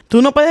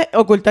 Tú no puedes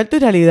ocultar tu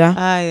realidad.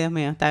 Ay, Dios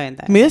mío. Está bien,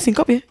 está bien. Mide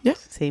 5 pies, ¿ya?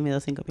 Sí, mido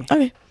 5 pies.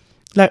 Ok.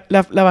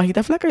 La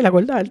bajita flaca y la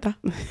gorda alta.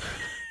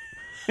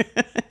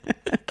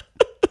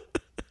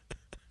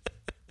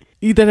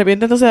 ¿Y te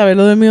arrepientes entonces de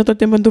haberlo dormido todo el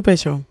tiempo en tu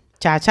pecho?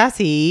 Chacha,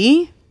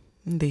 sí.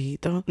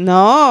 Bendito.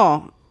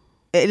 No.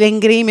 El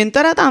engreimiento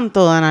era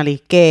tanto,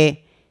 Danalis,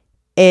 que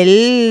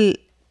él...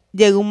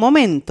 Llegó un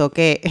momento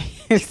que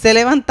él se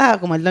levantaba,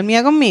 como él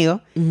dormía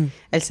conmigo,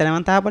 él se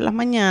levantaba por las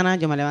mañanas,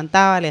 yo me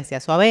levantaba, le hacía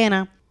su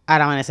avena,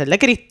 al amanecer de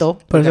Cristo.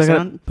 ¿Por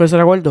eso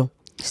era gordo?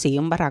 Sí,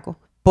 un barraco.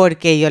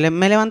 Porque yo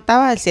me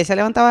levantaba, si él se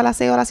levantaba a las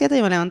 6 o a las 7,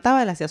 yo me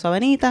levantaba, le hacía su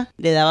avenita,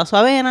 le daba su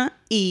avena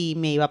y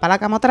me iba para la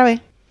cama otra vez.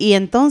 Y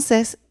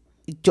entonces,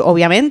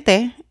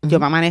 obviamente,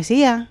 yo me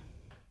amanecía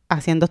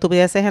haciendo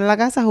estupideces en la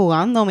casa,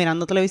 jugando,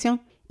 mirando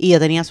televisión. Y yo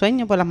tenía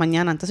sueño por las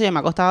mañanas, entonces yo me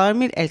acostaba a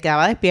dormir, él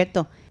quedaba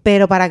despierto.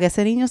 Pero para que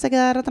ese niño se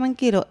quedara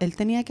tranquilo, él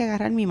tenía que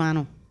agarrar mi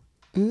mano.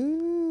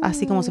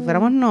 Así como si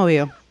fuéramos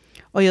novios.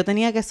 O yo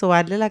tenía que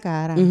sobarle la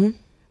cara.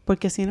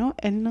 Porque si no,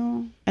 él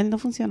no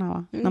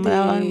funcionaba. No me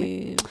daba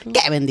dormir.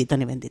 ¡Qué bendito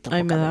ni bendito!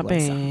 Ay, me da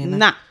pena.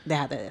 No,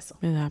 déjate de eso.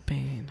 Me da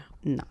pena.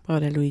 No.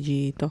 Pobre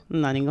Luisito.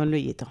 No, ningún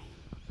Luisito.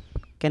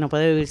 Que no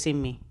puede vivir sin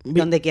mí.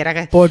 Donde quiera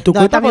que... Por tu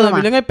culpa, por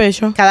dormirlo en el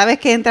pecho. Cada vez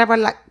que entra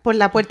por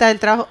la puerta del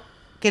trabajo,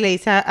 que le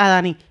dice a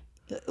Dani,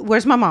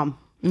 "Where's my mom?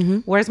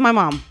 Where's my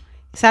mom?"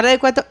 Sale del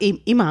cuarto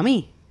y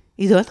mami.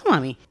 ¿Y dónde está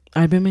mami?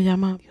 Albert me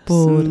llama Dios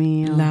por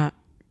mío. la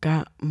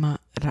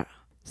cámara.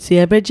 Si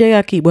Albert llega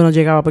aquí, bueno,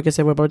 llegaba porque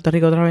se fue a Puerto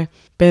Rico otra vez,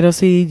 pero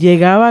si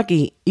llegaba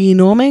aquí y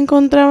no me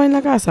encontraba en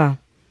la casa,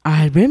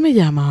 Albert me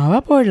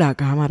llamaba por la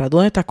cámara.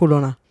 ¿Dónde estás,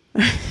 culona?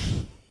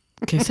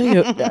 ¿Qué sé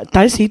yo?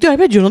 Tal sitio,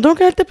 Albert, yo no tengo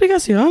que darte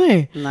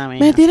explicaciones. No,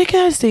 me tienes que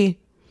dar sí.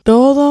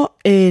 Todo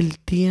el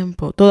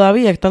tiempo.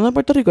 Todavía, estando en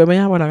Puerto Rico, él me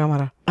llama por la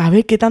cámara. A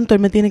ver qué tanto él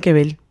me tiene que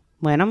ver.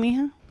 Bueno,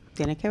 mija,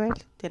 tienes que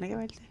verte.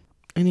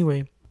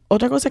 Anyway,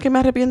 otra cosa que me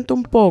arrepiento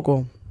un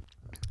poco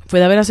fue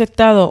de haber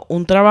aceptado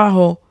un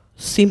trabajo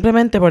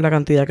simplemente por la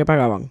cantidad que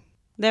pagaban.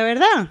 ¿De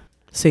verdad?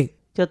 Sí.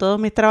 Yo todos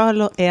mis trabajos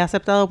los he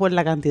aceptado por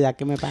la cantidad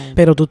que me pagan.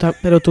 Pero tú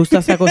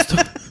estás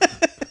acostumbrado.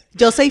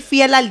 Yo soy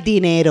fiel al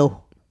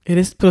dinero.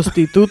 Eres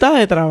prostituta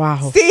de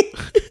trabajo. Sí.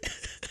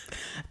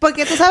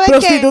 Porque tú sabes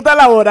prostituta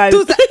laboral.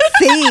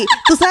 Sí.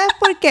 ¿Tú sabes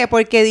por qué?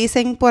 Porque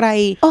dicen por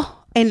ahí...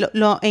 en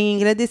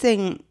inglés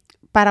dicen...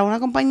 Para una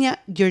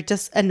compañía, you're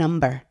just a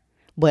number.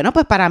 Bueno,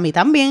 pues para mí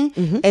también.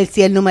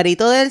 Si el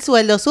numerito del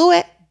sueldo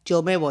sube,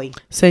 yo me voy.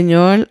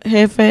 Señor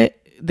jefe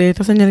de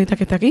esta señorita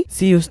que está aquí,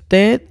 si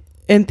usted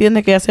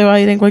entiende que ya se va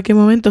a ir en cualquier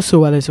momento,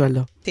 súbale el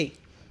sueldo. Sí.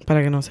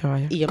 Para que no se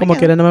vaya. Y yo como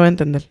quiera no me va a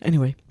entender.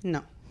 Anyway.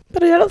 No.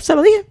 Pero ya se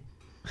lo dije.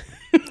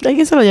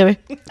 Alguien se lo lleve.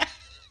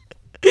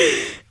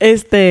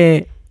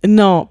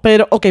 No,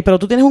 pero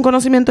tú tienes un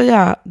conocimiento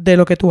ya de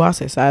lo que tú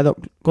haces, ¿sabes?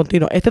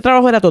 Continuo. Este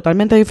trabajo era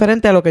totalmente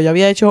diferente a lo que yo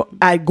había hecho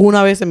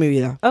alguna vez en mi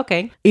vida. Ok.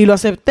 Y lo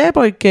acepté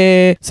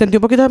porque sentí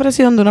un poquito de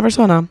presión de una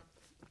persona.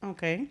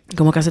 Ok.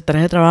 Como que aceptar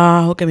el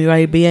trabajo, que me iba a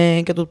ir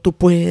bien, que tú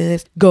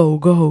puedes,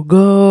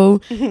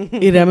 go.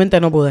 Y realmente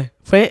no pude.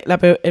 Fue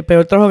el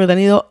peor trabajo que he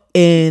tenido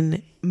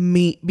en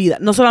mi vida.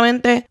 No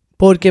solamente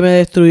porque me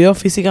destruyó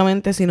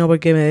físicamente, sino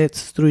porque me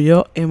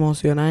destruyó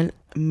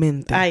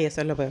emocionalmente. Ay,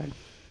 eso es lo peor.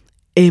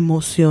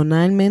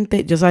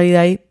 Emocionalmente, yo salí de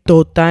ahí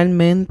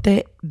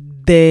totalmente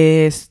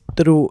destruida.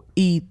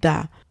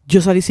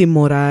 Yo salí sin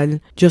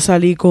moral, yo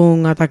salí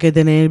con ataques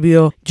de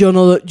nervios.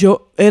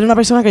 Yo era una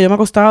persona que yo me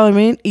acostaba a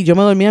dormir y yo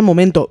me dormía al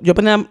momento. Yo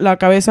ponía la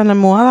cabeza en la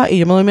almohada y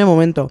yo me dormía al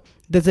momento.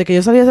 Desde que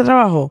yo salí de ese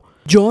trabajo,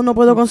 yo no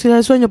puedo conciliar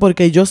el sueño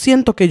porque yo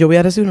siento que yo voy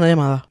a recibir una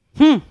llamada.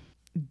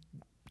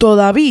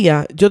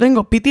 Todavía yo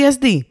tengo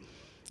PTSD.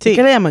 Sí.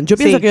 ¿Qué le llaman? Yo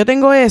pienso que yo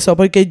tengo eso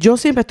porque yo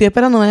siempre estoy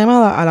esperando una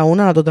llamada a la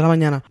 1, a las 2 de la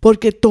mañana.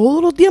 Porque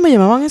todos los días me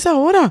llamaban a esa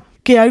hora.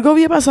 Que algo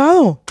había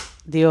pasado.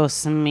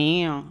 Dios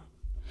mío.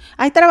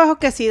 Hay trabajos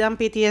que sí dan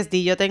PTSD.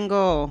 Yo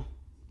tengo,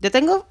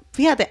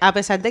 fíjate, a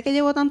pesar de que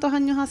llevo tantos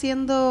años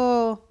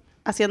haciendo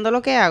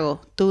lo que hago,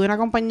 tuve una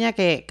compañía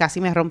que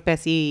casi me rompe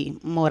así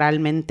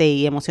moralmente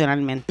y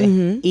emocionalmente.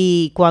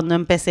 Y cuando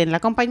empecé en la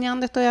compañía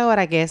donde estoy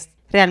ahora, que es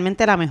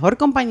realmente la mejor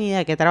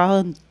compañía que he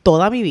trabajado en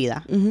toda mi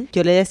vida,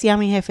 yo le decía a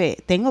mi jefe,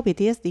 tengo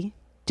PTSD.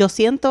 Yo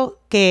siento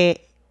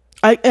que...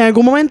 En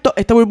algún momento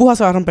esta burbuja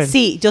se va a romper.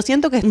 Sí, yo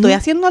siento que estoy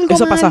haciendo algo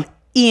eso mal pasa.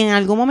 Y en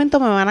algún momento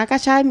me van a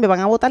cachar, me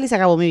van a botar y se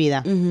acabó mi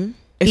vida.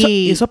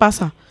 Eso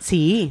pasa.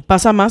 Sí.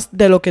 Pasa más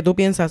de lo que tú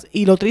piensas.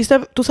 Y lo triste,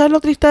 ¿tú sabes lo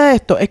triste de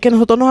esto? Es que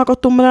nosotros nos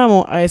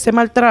acostumbramos a ese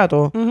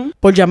maltrato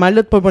por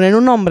llamarle, por poner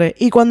un nombre.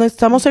 Y cuando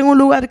estamos en un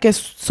lugar que es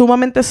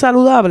sumamente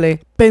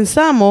saludable,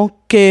 pensamos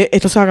que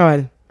esto se va a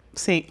acabar.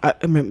 Sí.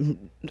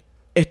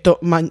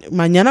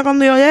 Mañana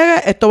cuando yo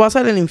llegue, esto va a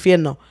ser el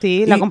infierno.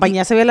 Sí, la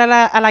compañía se ve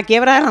a la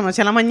quiebra de la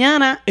noche a la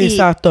mañana.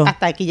 Exacto. Y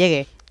hasta aquí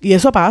llegué. Y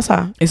eso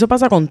pasa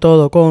con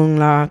todo,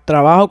 con el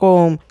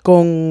trabajo,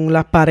 con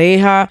las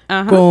parejas,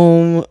 ajá,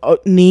 con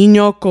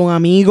niños, con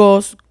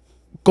amigos,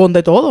 con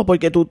de todo,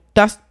 porque tú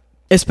estás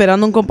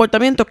esperando un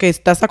comportamiento que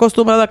estás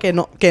acostumbrado a que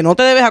no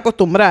te debes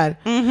acostumbrar.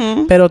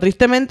 Uh-huh. Pero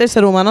tristemente el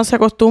ser humano se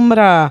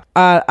acostumbra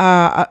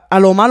a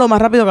lo malo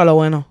más rápido que a lo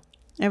bueno.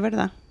 Es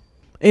verdad.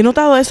 He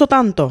notado eso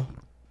tanto,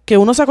 que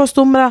uno se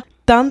acostumbra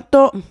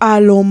tanto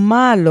a lo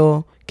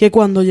malo que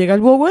cuando llega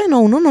algo bueno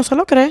uno no se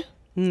lo cree.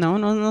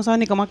 No sabe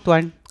ni cómo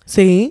actuar.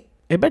 Sí,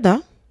 es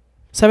verdad.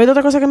 ¿Sabes de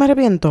otra cosa que me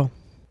arrepiento?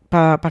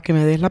 Para que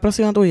me des la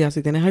próxima tuya,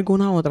 si tienes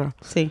alguna otra.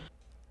 Sí.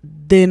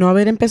 De no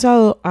haber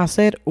empezado a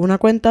hacer una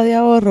cuenta de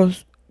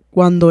ahorros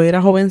cuando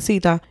era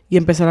jovencita y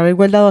empezar a haber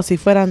guardado así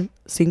fueran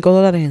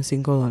 $5 en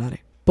 $5.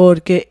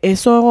 Porque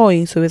eso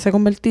hoy se hubiese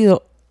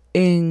convertido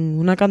en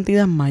una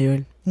cantidad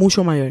mayor,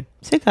 mucho mayor.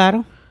 Sí,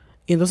 claro.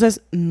 Y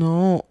entonces,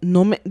 yo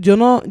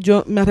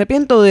me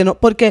arrepiento de no,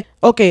 porque,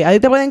 ahí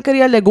te pueden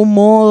criar de algún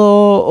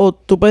modo, o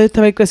tú puedes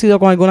haber crecido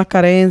con algunas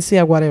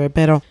carencias, whatever,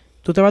 pero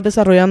tú te vas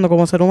desarrollando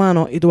como ser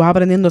humano y tú vas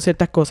aprendiendo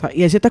ciertas cosas.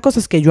 Y hay ciertas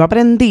cosas que yo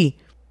aprendí,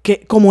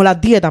 que como la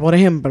dieta, por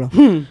ejemplo.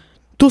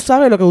 Tú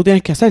sabes lo que tú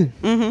tienes que hacer.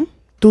 Uh-huh.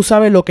 Tú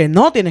sabes lo que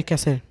no tienes que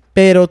hacer.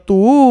 Pero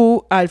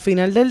tú, al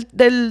final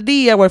del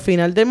día o al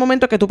final del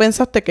momento que tú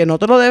pensaste que no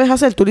te lo debes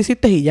hacer, tú lo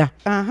hiciste y ya.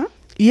 Ajá. Uh-huh.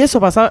 Y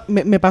eso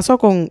me pasó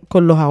con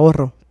los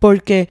ahorros.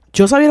 Porque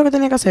yo sabía lo que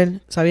tenía que hacer,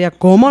 sabía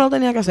cómo lo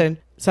tenía que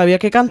hacer, sabía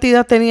qué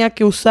cantidad tenía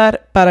que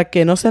usar para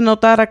que no se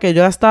notara que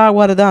yo la estaba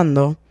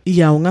guardando.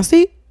 Y aún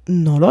así,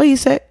 no lo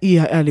hice. Y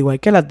al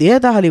igual que las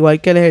dietas, al igual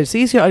que el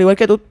ejercicio, al igual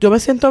que tú, yo me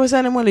siento a veces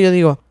en el mueble y yo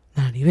digo,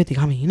 Dani, vete y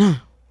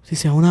camina, si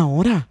sea 1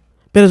 hora.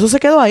 Pero eso se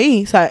quedó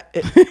ahí. O sea,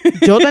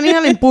 yo tenía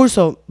el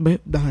impulso,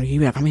 Dani,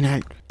 voy a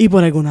caminar. Y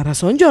por alguna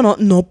razón yo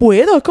no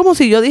puedo. Es como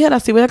si yo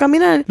dijera, sí voy a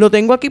caminar, lo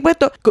tengo aquí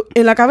puesto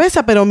en la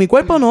cabeza, pero mi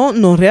cuerpo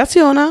no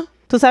reacciona.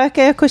 Tú sabes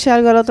que yo escuché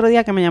algo el otro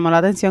día que me llamó la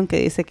atención, que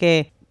dice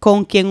que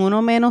con quien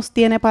uno menos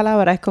tiene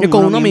palabras es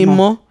con uno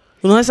mismo.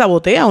 Uno se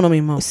sabotea a uno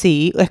mismo.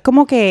 Sí, es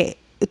como que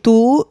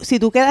si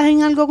tú quedas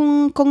en algo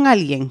con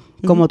alguien,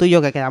 como tú y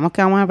yo, que quedamos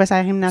que vamos a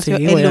empezar el gimnasio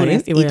el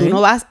lunes, y tú no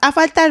vas a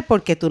faltar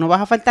porque tú no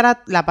vas a faltar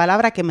a la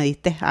palabra que me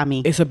diste a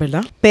mí. Eso es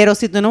verdad. Pero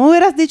si tú no me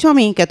hubieras dicho a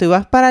mí que tú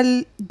ibas para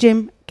el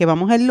gym, que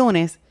vamos el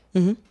lunes,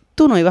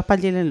 tú no ibas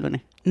para el gym el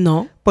lunes.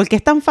 No. Porque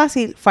es tan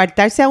fácil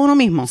faltarse a uno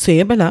mismo. Sí,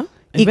 es verdad.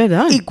 Es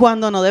verdad. Y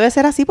cuando no debe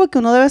ser así, porque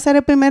uno debe ser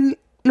el primer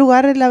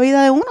lugar en la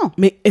vida de uno.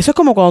 Eso es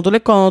como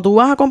cuando tú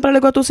vas a comprarle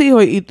algo a tus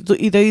hijos y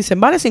te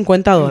dicen, vale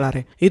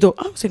 $50. Y tú,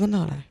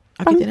 $50.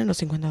 Aquí tienen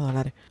los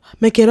 $50.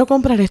 Me quiero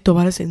comprar esto,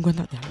 vale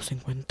 50. Ya, los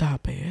 50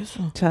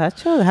 pesos.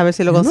 Chacho, déjame ver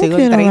si lo consigo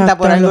en 30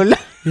 por algún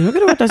lado. Yo no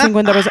quiero gastar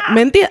 50 pesos.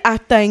 Mentira,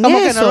 hasta en como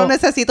eso. Como que no lo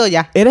necesito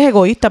ya. Eres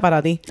egoísta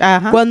para ti.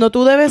 Ajá. Cuando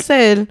tú debes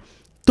ser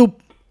tu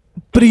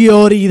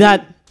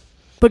prioridad.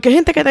 Porque hay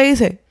gente que te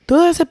dice, tú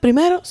debes ser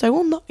primero,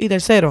 segundo y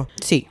tercero.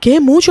 Sí. ¿Qué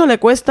mucho le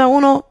cuesta a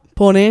uno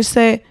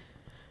ponerse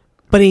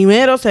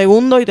primero,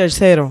 segundo y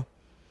tercero?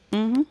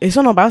 Uh-huh.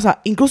 Eso no pasa.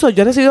 Incluso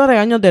yo he recibido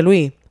regaños de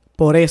Luis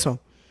por eso.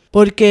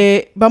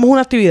 Porque vamos a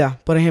una actividad,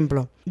 por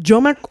ejemplo. Yo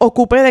me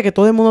ocupé de que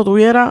todo el mundo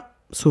tuviera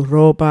su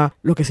ropa,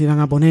 lo que se iban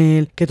a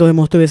poner, que todo el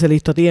mundo estuviese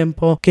listo a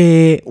tiempo,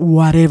 que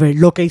whatever,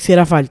 lo que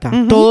hiciera falta.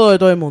 Uh-huh. Todo de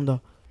todo el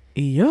mundo.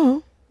 Y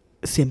yo,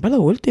 siempre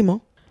lo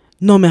último.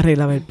 No me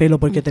arreglaba el pelo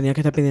porque tenía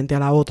que estar pendiente a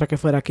la otra, que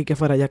fuera aquí, que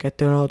fuera allá, que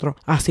este o lo otro.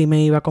 Así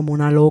me iba como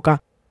una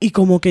loca. Y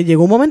como que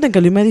llegó un momento en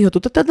que Luis me dijo, ¿tú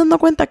te estás dando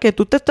cuenta que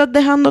tú te estás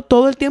dejando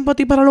todo el tiempo a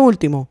ti para lo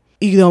último?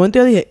 Y de momento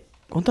yo dije,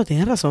 contra,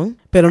 tienes razón.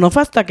 Pero no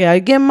fue hasta que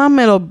alguien más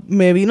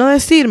me vino a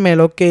decirme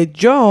lo que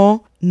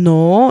yo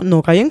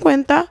no caí en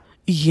cuenta.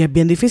 Y es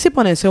bien difícil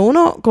ponerse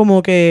uno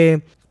como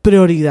que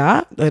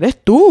prioridad eres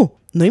tú.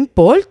 No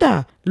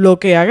importa lo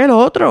que haga el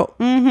otro.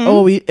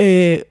 Uh-huh.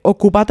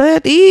 Ocúpate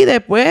de ti y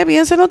después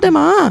piensa en los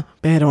demás.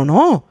 Pero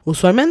no.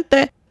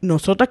 Usualmente,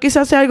 nosotras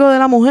quizás sea algo de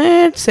la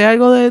mujer, sea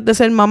algo de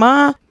ser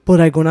mamá.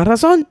 Por alguna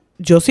razón,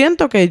 yo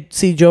siento que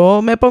si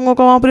yo me pongo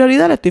como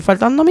prioridad, le estoy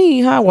faltando a mi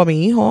hija o a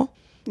mi hijo.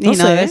 No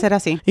debe ser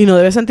así. Y no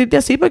debes sentirte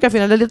así porque al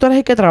final del día tú eres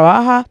el que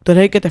trabaja, tú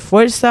eres el que te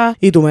esfuerza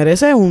y tú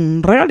mereces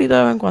un regalito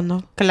de vez en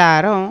cuando.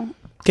 Claro.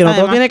 Que no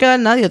te lo tiene que dar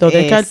nadie, te lo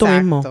tienes que dar tú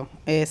mismo.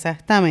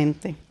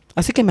 Exactamente.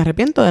 Así que me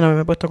arrepiento de no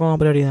haberme puesto como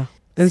prioridad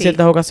en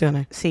ciertas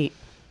ocasiones. Sí.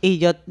 Y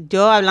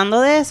yo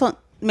hablando de eso,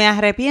 me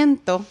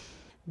arrepiento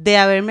de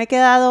haberme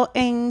quedado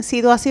en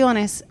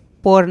situaciones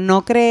por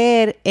no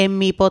creer en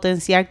mi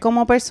potencial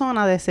como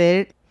persona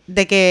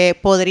de que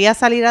podría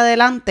salir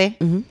adelante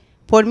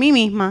por mí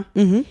misma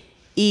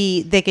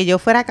y de que yo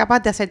fuera capaz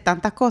de hacer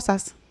tantas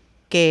cosas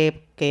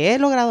que he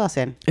logrado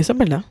hacer. Eso es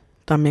verdad.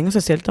 También eso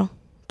es cierto.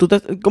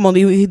 Como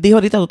dijo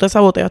ahorita, tú te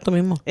saboteas tú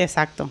mismo.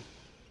 Exacto.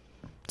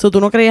 ¿Tú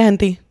no creías en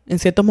ti en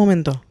ciertos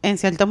momentos? En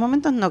ciertos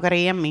momentos no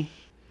creía en mí.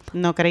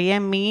 No creía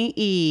en mí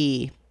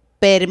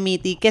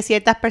permití que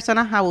ciertas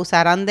personas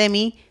abusaran de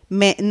mí,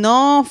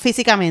 no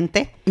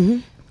físicamente,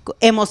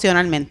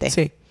 emocionalmente.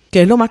 Sí.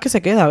 Que es lo más que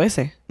se queda a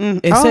veces.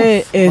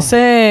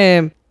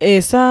 Ese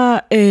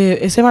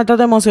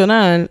maltrato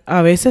emocional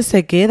a veces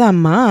se queda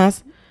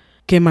más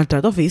que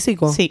maltrato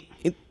físico. Sí.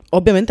 Y,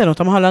 obviamente no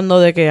estamos hablando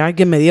de que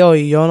alguien me dio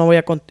y yo me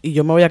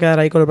voy a quedar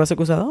ahí con el brazo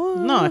cruzado.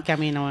 No, es que a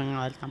mí no me van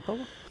a dar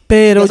tampoco.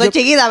 Pero yo soy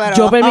chiquita, pero...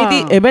 Yo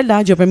permití, es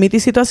verdad, yo permití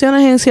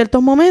situaciones en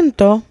ciertos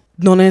momentos,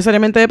 no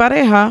necesariamente de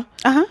pareja,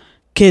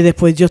 que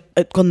después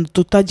cuando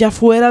tú estás ya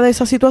fuera de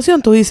esa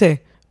situación, tú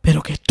dices,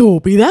 pero qué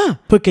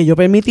estúpida, porque yo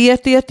permití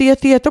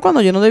esto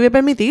cuando yo no debía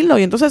permitirlo.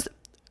 Y entonces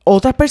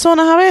otras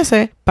personas a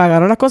veces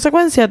pagaron las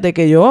consecuencias de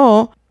que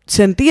yo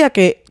sentía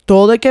que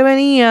todo el que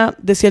venía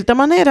de cierta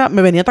manera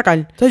me venía a atacar.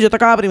 Entonces yo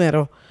atacaba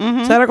primero.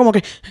 O sea, era como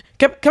que,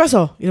 ¿qué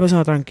pasó? Y la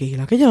persona,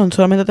 tranquila, que yo no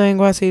solamente te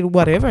vengo a decir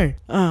whatever.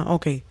 Ah,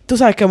 ok. Tú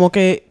sabes, como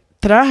que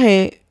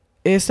traje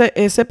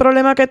ese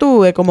problema que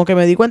tuve, como que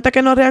me di cuenta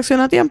que no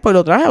reaccioné a tiempo y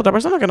lo traje a otra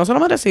persona que no se lo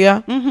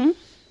merecía.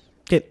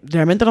 Que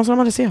realmente no se lo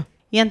merecía.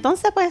 Y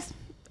entonces, pues,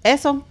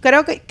 eso.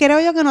 Creo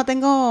yo que no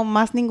tengo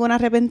más ningún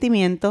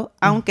arrepentimiento,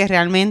 aunque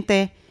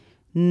realmente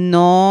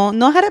no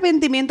es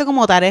arrepentimiento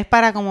como tal, es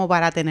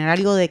para tener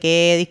algo de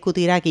qué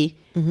discutir aquí.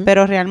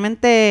 Pero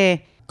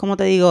realmente, como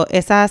te digo,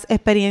 esas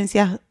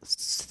experiencias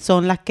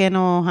son las que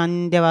nos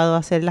han llevado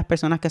a ser las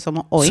personas que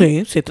somos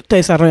hoy. Sí, te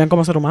desarrollan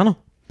como ser humano.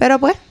 Pero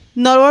pues,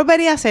 no lo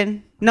volvería a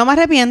hacer. No me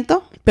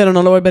arrepiento. Pero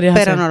no lo volverías a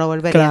hacer. Pero no lo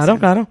volvería a hacer.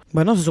 Claro.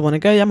 Bueno, se supone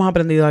que hayamos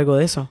aprendido algo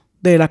de eso.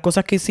 De las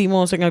cosas que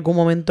hicimos en algún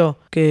momento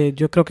que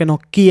yo creo que no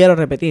quiero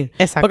repetir.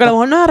 Exacto. Porque a lo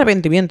mejor no es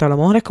arrepentimiento. A lo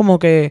mejor es como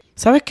que,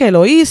 ¿sabes qué?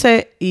 Lo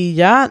hice y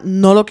ya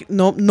no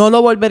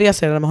lo volvería a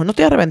hacer. A lo mejor no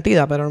estoy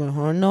arrepentida, pero a lo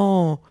mejor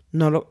no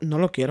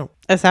lo quiero.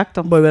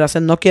 Exacto. Volver a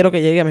hacer. No quiero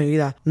que llegue a mi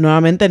vida.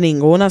 Nuevamente,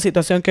 ninguna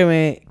situación que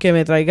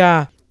me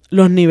traiga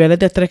los niveles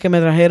de estrés que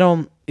me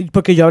trajeron.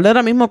 Porque yo hablé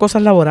ahora mismo de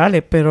cosas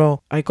laborales,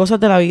 pero hay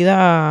cosas de la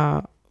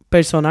vida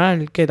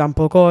personal que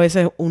tampoco a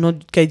veces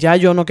que ya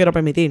yo no quiero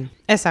permitir.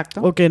 Exacto.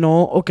 O que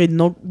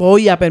no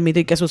voy a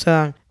permitir que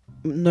sucedan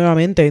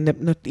nuevamente.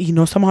 Y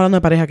no estamos hablando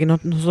de pareja, aquí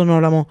nosotros no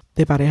hablamos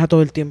de pareja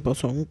todo el tiempo.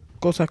 Son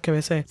cosas que a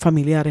veces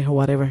familiares o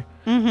whatever.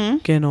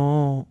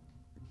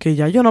 Que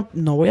ya yo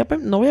no voy a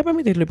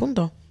permitirlo y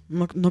punto.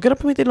 No quiero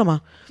permitirlo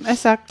más.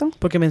 Exacto.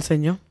 Porque me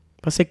enseñó.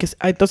 Así que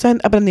entonces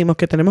aprendimos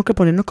que tenemos que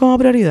ponernos como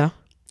prioridad.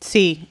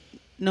 Sí.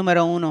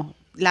 Número 1.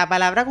 La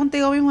palabra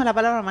contigo mismo es la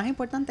palabra más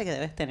importante que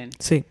debes tener.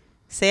 Sí.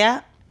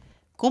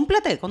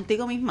 Cúmplete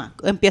contigo misma.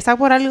 Empieza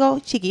por algo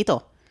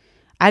chiquito.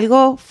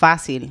 Algo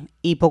fácil.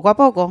 Y poco a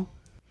poco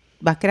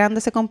vas creando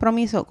ese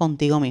compromiso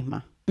contigo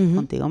misma.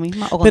 Contigo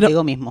misma o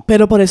contigo mismo.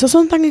 Pero por eso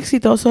son tan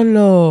exitosos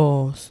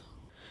los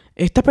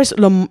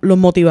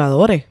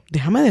motivadores.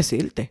 Déjame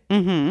decirte.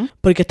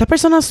 Porque estas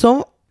personas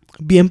son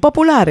bien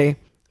populares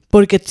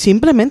porque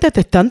simplemente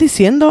te están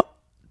diciendo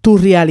tu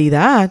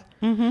realidad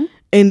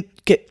en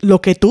que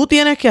lo que tú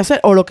tienes que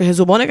hacer o lo que se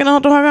supone que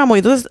nosotros hagamos. Y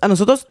entonces a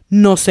nosotros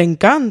nos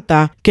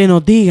encanta que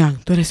nos digan,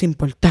 tú eres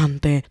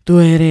importante,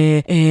 tú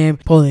eres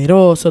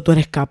poderoso, tú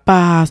eres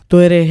capaz, tú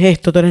eres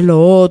esto, tú eres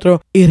lo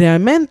otro. Y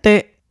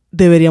realmente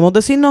deberíamos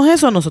decirnos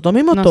eso nosotros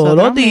mismos todos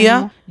los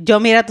días. Yo,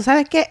 mira, tú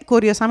sabes que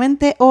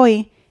curiosamente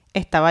hoy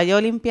estaba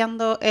yo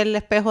limpiando el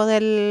espejo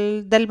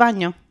del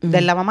baño,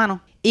 del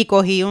lavamanos, y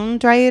cogí un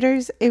dry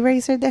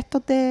eraser de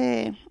estos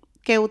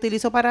que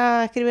utilizo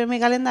para escribir mi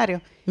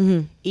calendario.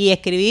 Y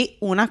escribí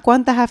unas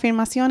cuantas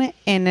afirmaciones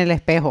en el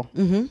espejo.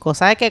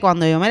 Cosa de que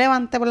cuando yo me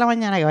levante por la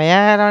mañana, que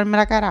vaya a lavarme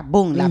la cara,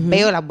 boom, las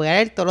veo, las voy a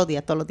leer todos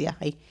los días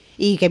ahí.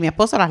 Y que mi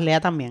esposo las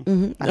lea también.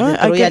 Las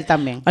destruya él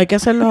también. Hay que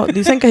hacerlo.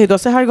 Dicen que si tú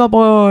haces algo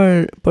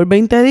por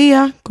 20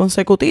 días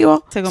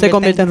consecutivos, se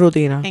convierte en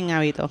rutina. En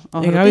hábito.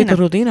 En hábito,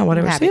 rutina,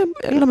 whatever. Sí,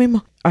 es lo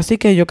mismo. Así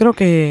que yo creo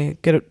que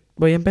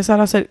voy a empezar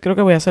a hacer, creo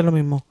que voy a hacer lo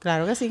mismo.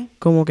 Claro que sí.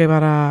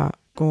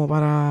 Como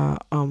para,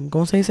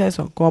 ¿cómo se dice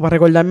eso? Como para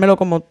recordármelo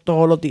como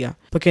todos los días.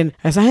 Porque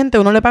a esa gente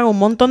uno le paga un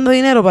montón de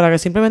dinero para que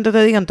simplemente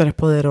te digan, tú eres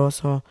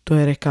poderoso, tú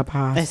eres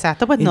capaz.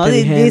 Exacto, pues no,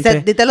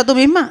 dítelo tú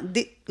misma.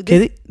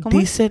 ¿Qué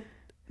dice?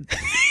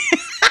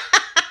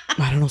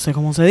 Ahora no sé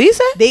cómo se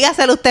dice.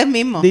 Dígaselo usted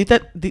mismo.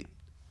 Mira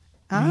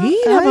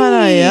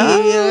para allá.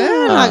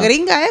 La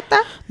gringa esta.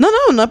 No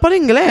es por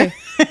inglés.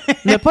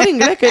 No es por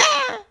inglés que...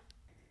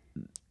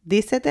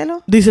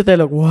 Dísetelo.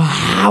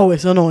 ¡Wow!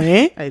 Eso no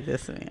es. Ay,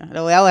 Dios mío.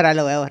 Lo voy a borrar.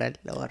 Lo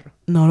borro.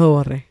 No lo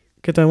borre.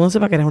 Que todo el mundo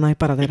sepa que eres una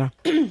disparatera.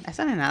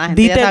 Eso no es nada. La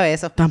gente ya sabe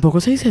eso.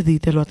 Tampoco se dice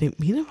dítelo a ti.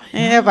 Mira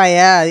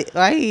para allá.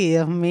 Ay,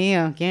 Dios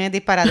mío. ¿Quién es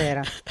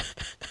disparatera?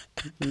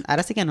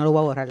 Ahora sí que no lo voy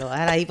a borrar. Lo voy a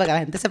dar ahí para que la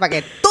gente sepa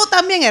que tú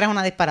también eres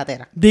una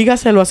disparatera.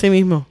 Dígaselo a sí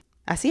mismo.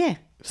 Así es.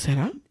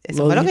 ¿Será?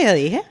 Eso fue lo que yo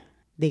dije.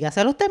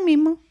 Dígaselo usted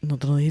mismo. No,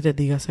 tú no dijiste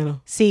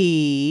dígaselo.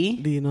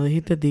 Sí. No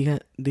dijiste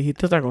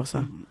dijiste otra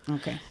cosa.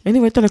 Ok.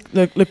 Anyway,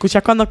 lo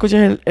escuchas cuando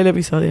escuches el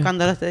episodio.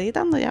 Cuando lo esté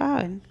editando ya vas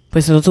a ver.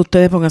 Pues entonces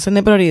ustedes pónganse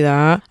de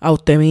prioridad a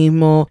usted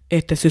mismo.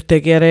 Si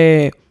usted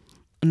quiere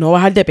no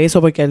bajar de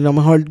peso, porque a lo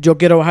mejor yo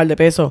quiero bajar de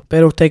peso,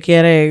 pero usted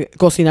quiere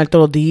cocinar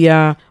todos los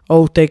días o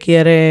usted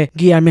quiere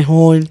guiar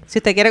mejor. Si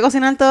usted quiere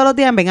cocinar todos los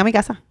días, venga a mi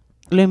casa.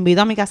 Lo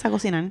invito a mi casa a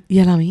cocinar. Y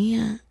a la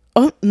mía.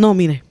 Oh, no,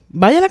 mire.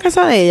 Vaya a la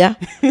casa de ella.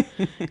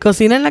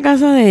 Cocina en la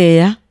casa de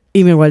ella.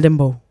 Y me guarden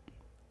bowl.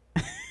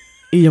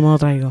 Y yo me lo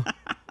traigo.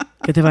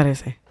 ¿Qué te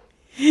parece?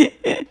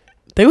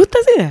 ¿Te gusta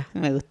esa idea?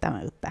 Me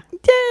gusta.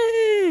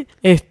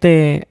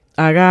 Yeah.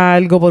 Haga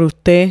algo por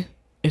usted.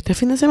 Este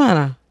fin de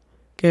semana.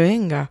 Que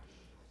venga.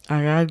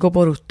 Haga algo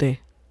por usted.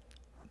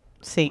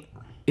 Sí.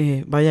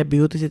 Vaya al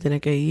beauty si tiene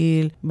que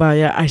ir.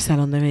 Vaya al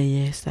salón de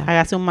belleza.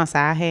 Hágase un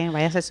masaje.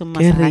 Vaya a hacerse un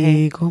Qué masaje.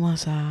 rico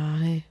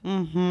masaje.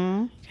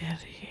 Uh-huh. Qué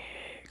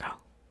rico.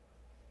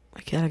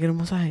 Ay, que ahora quiero un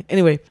masaje.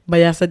 Anyway,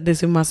 vaya a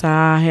hacerse un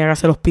masaje.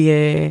 Hágase los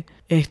pies.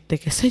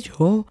 Qué sé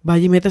yo.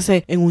 Vaya y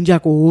métese en un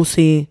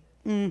jacuzzi.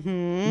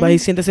 Uh-huh. Vaya y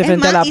siéntese Es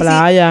frente a más, la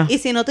playa. Y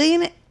si no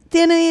tiene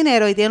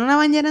dinero y tiene una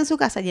bañera en su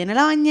casa, llene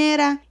la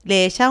bañera,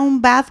 le echa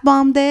un bath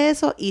bomb de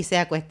eso y se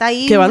acuesta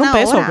ahí Que vale una un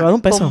peso, hora que vale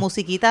un peso. con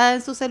musiquita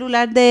en su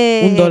celular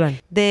de...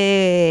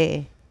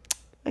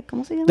 $1.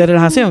 ¿Cómo se llama? ¿De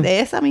relajación? De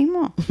esa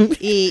mismo.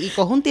 y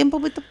coge un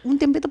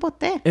tiempito para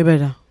usted. Es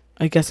verdad.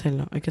 Hay que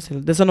hacerlo.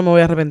 De eso no me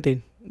voy a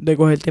arrepentir. De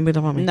coger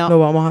tiempito para mí. No, lo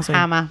vamos a hacer.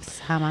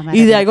 Jamás me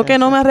Y de algo que arrepiento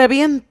no de me eso.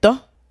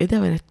 arrepiento es de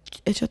haber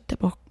hecho este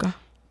podcast.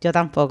 Yo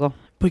tampoco.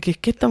 Porque es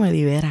que esto me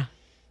libera.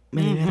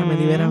 Me libera,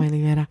 Ujú. me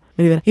libera.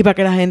 Y para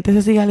que la gente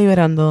se siga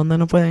liberando, ¿dónde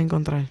nos pueden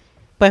encontrar?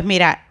 Pues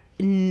mira,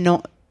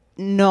 no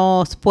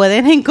nos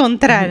pueden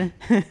encontrar.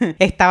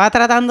 Estaba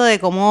tratando de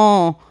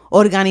cómo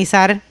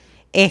organizar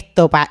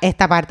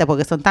esta parte,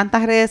 porque son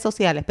tantas redes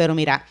sociales. Pero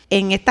mira,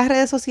 en estas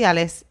redes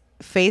sociales,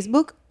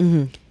 Facebook,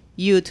 Ujú,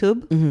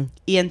 YouTube ujú.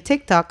 y en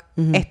TikTok,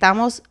 Ujú.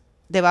 estamos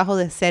debajo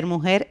de Ser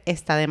Mujer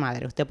Está de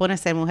Madre. Usted pone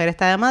Ser Mujer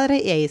Está de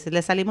Madre y ahí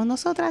le salimos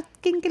nosotras.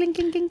 King.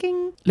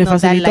 Le Nos da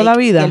facilito like la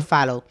vida. y el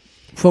follow.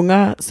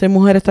 Ponga Ser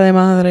Mujer Está de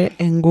Madre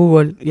en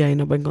Google y ahí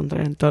nos va a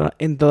encontrar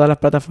en todas las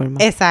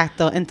plataformas.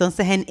 Exacto.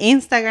 Entonces en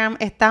Instagram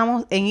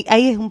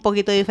ahí es un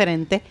poquito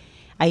diferente.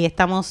 Ahí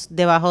estamos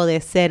debajo de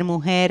Ser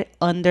Mujer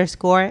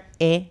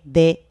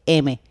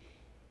 _EDM.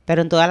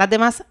 Pero en todas las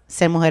demás,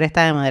 Ser Mujer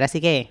Está de Madre. Así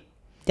que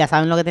ya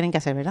saben lo que tienen que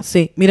hacer, ¿verdad?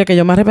 Sí, mira que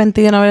yo me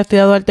arrepentí de no haber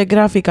estudiado artes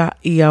gráficas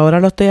y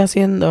ahora lo estoy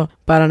haciendo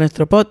para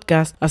nuestro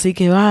podcast. Así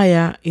que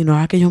vaya y no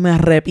haga que yo me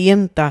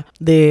arrepienta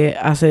de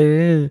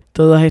hacer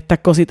todas estas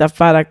cositas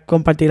para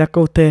compartirlas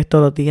con ustedes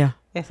todos los días.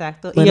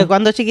 Exacto. Bueno. Y yo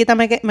cuando chiquita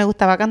me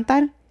gustaba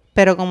cantar,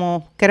 pero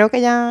como creo que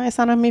ya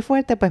esa no es mi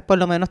fuerte, pues por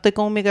lo menos estoy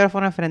con un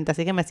micrófono enfrente,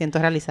 así que me siento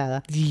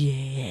realizada.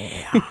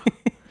 Yeah.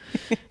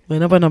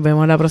 Bueno, pues nos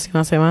vemos la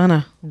próxima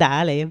semana.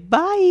 Dale,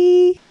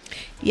 bye.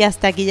 Y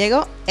hasta aquí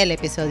llegó el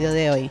episodio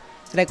de hoy.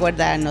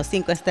 Recuerda darnos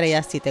 5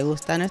 estrellas si te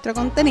gusta nuestro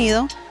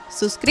contenido,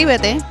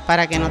 suscríbete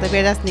para que no te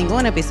pierdas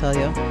ningún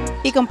episodio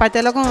y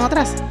compártelo con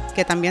otras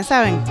que también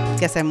saben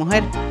que ser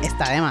mujer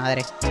está de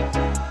madre.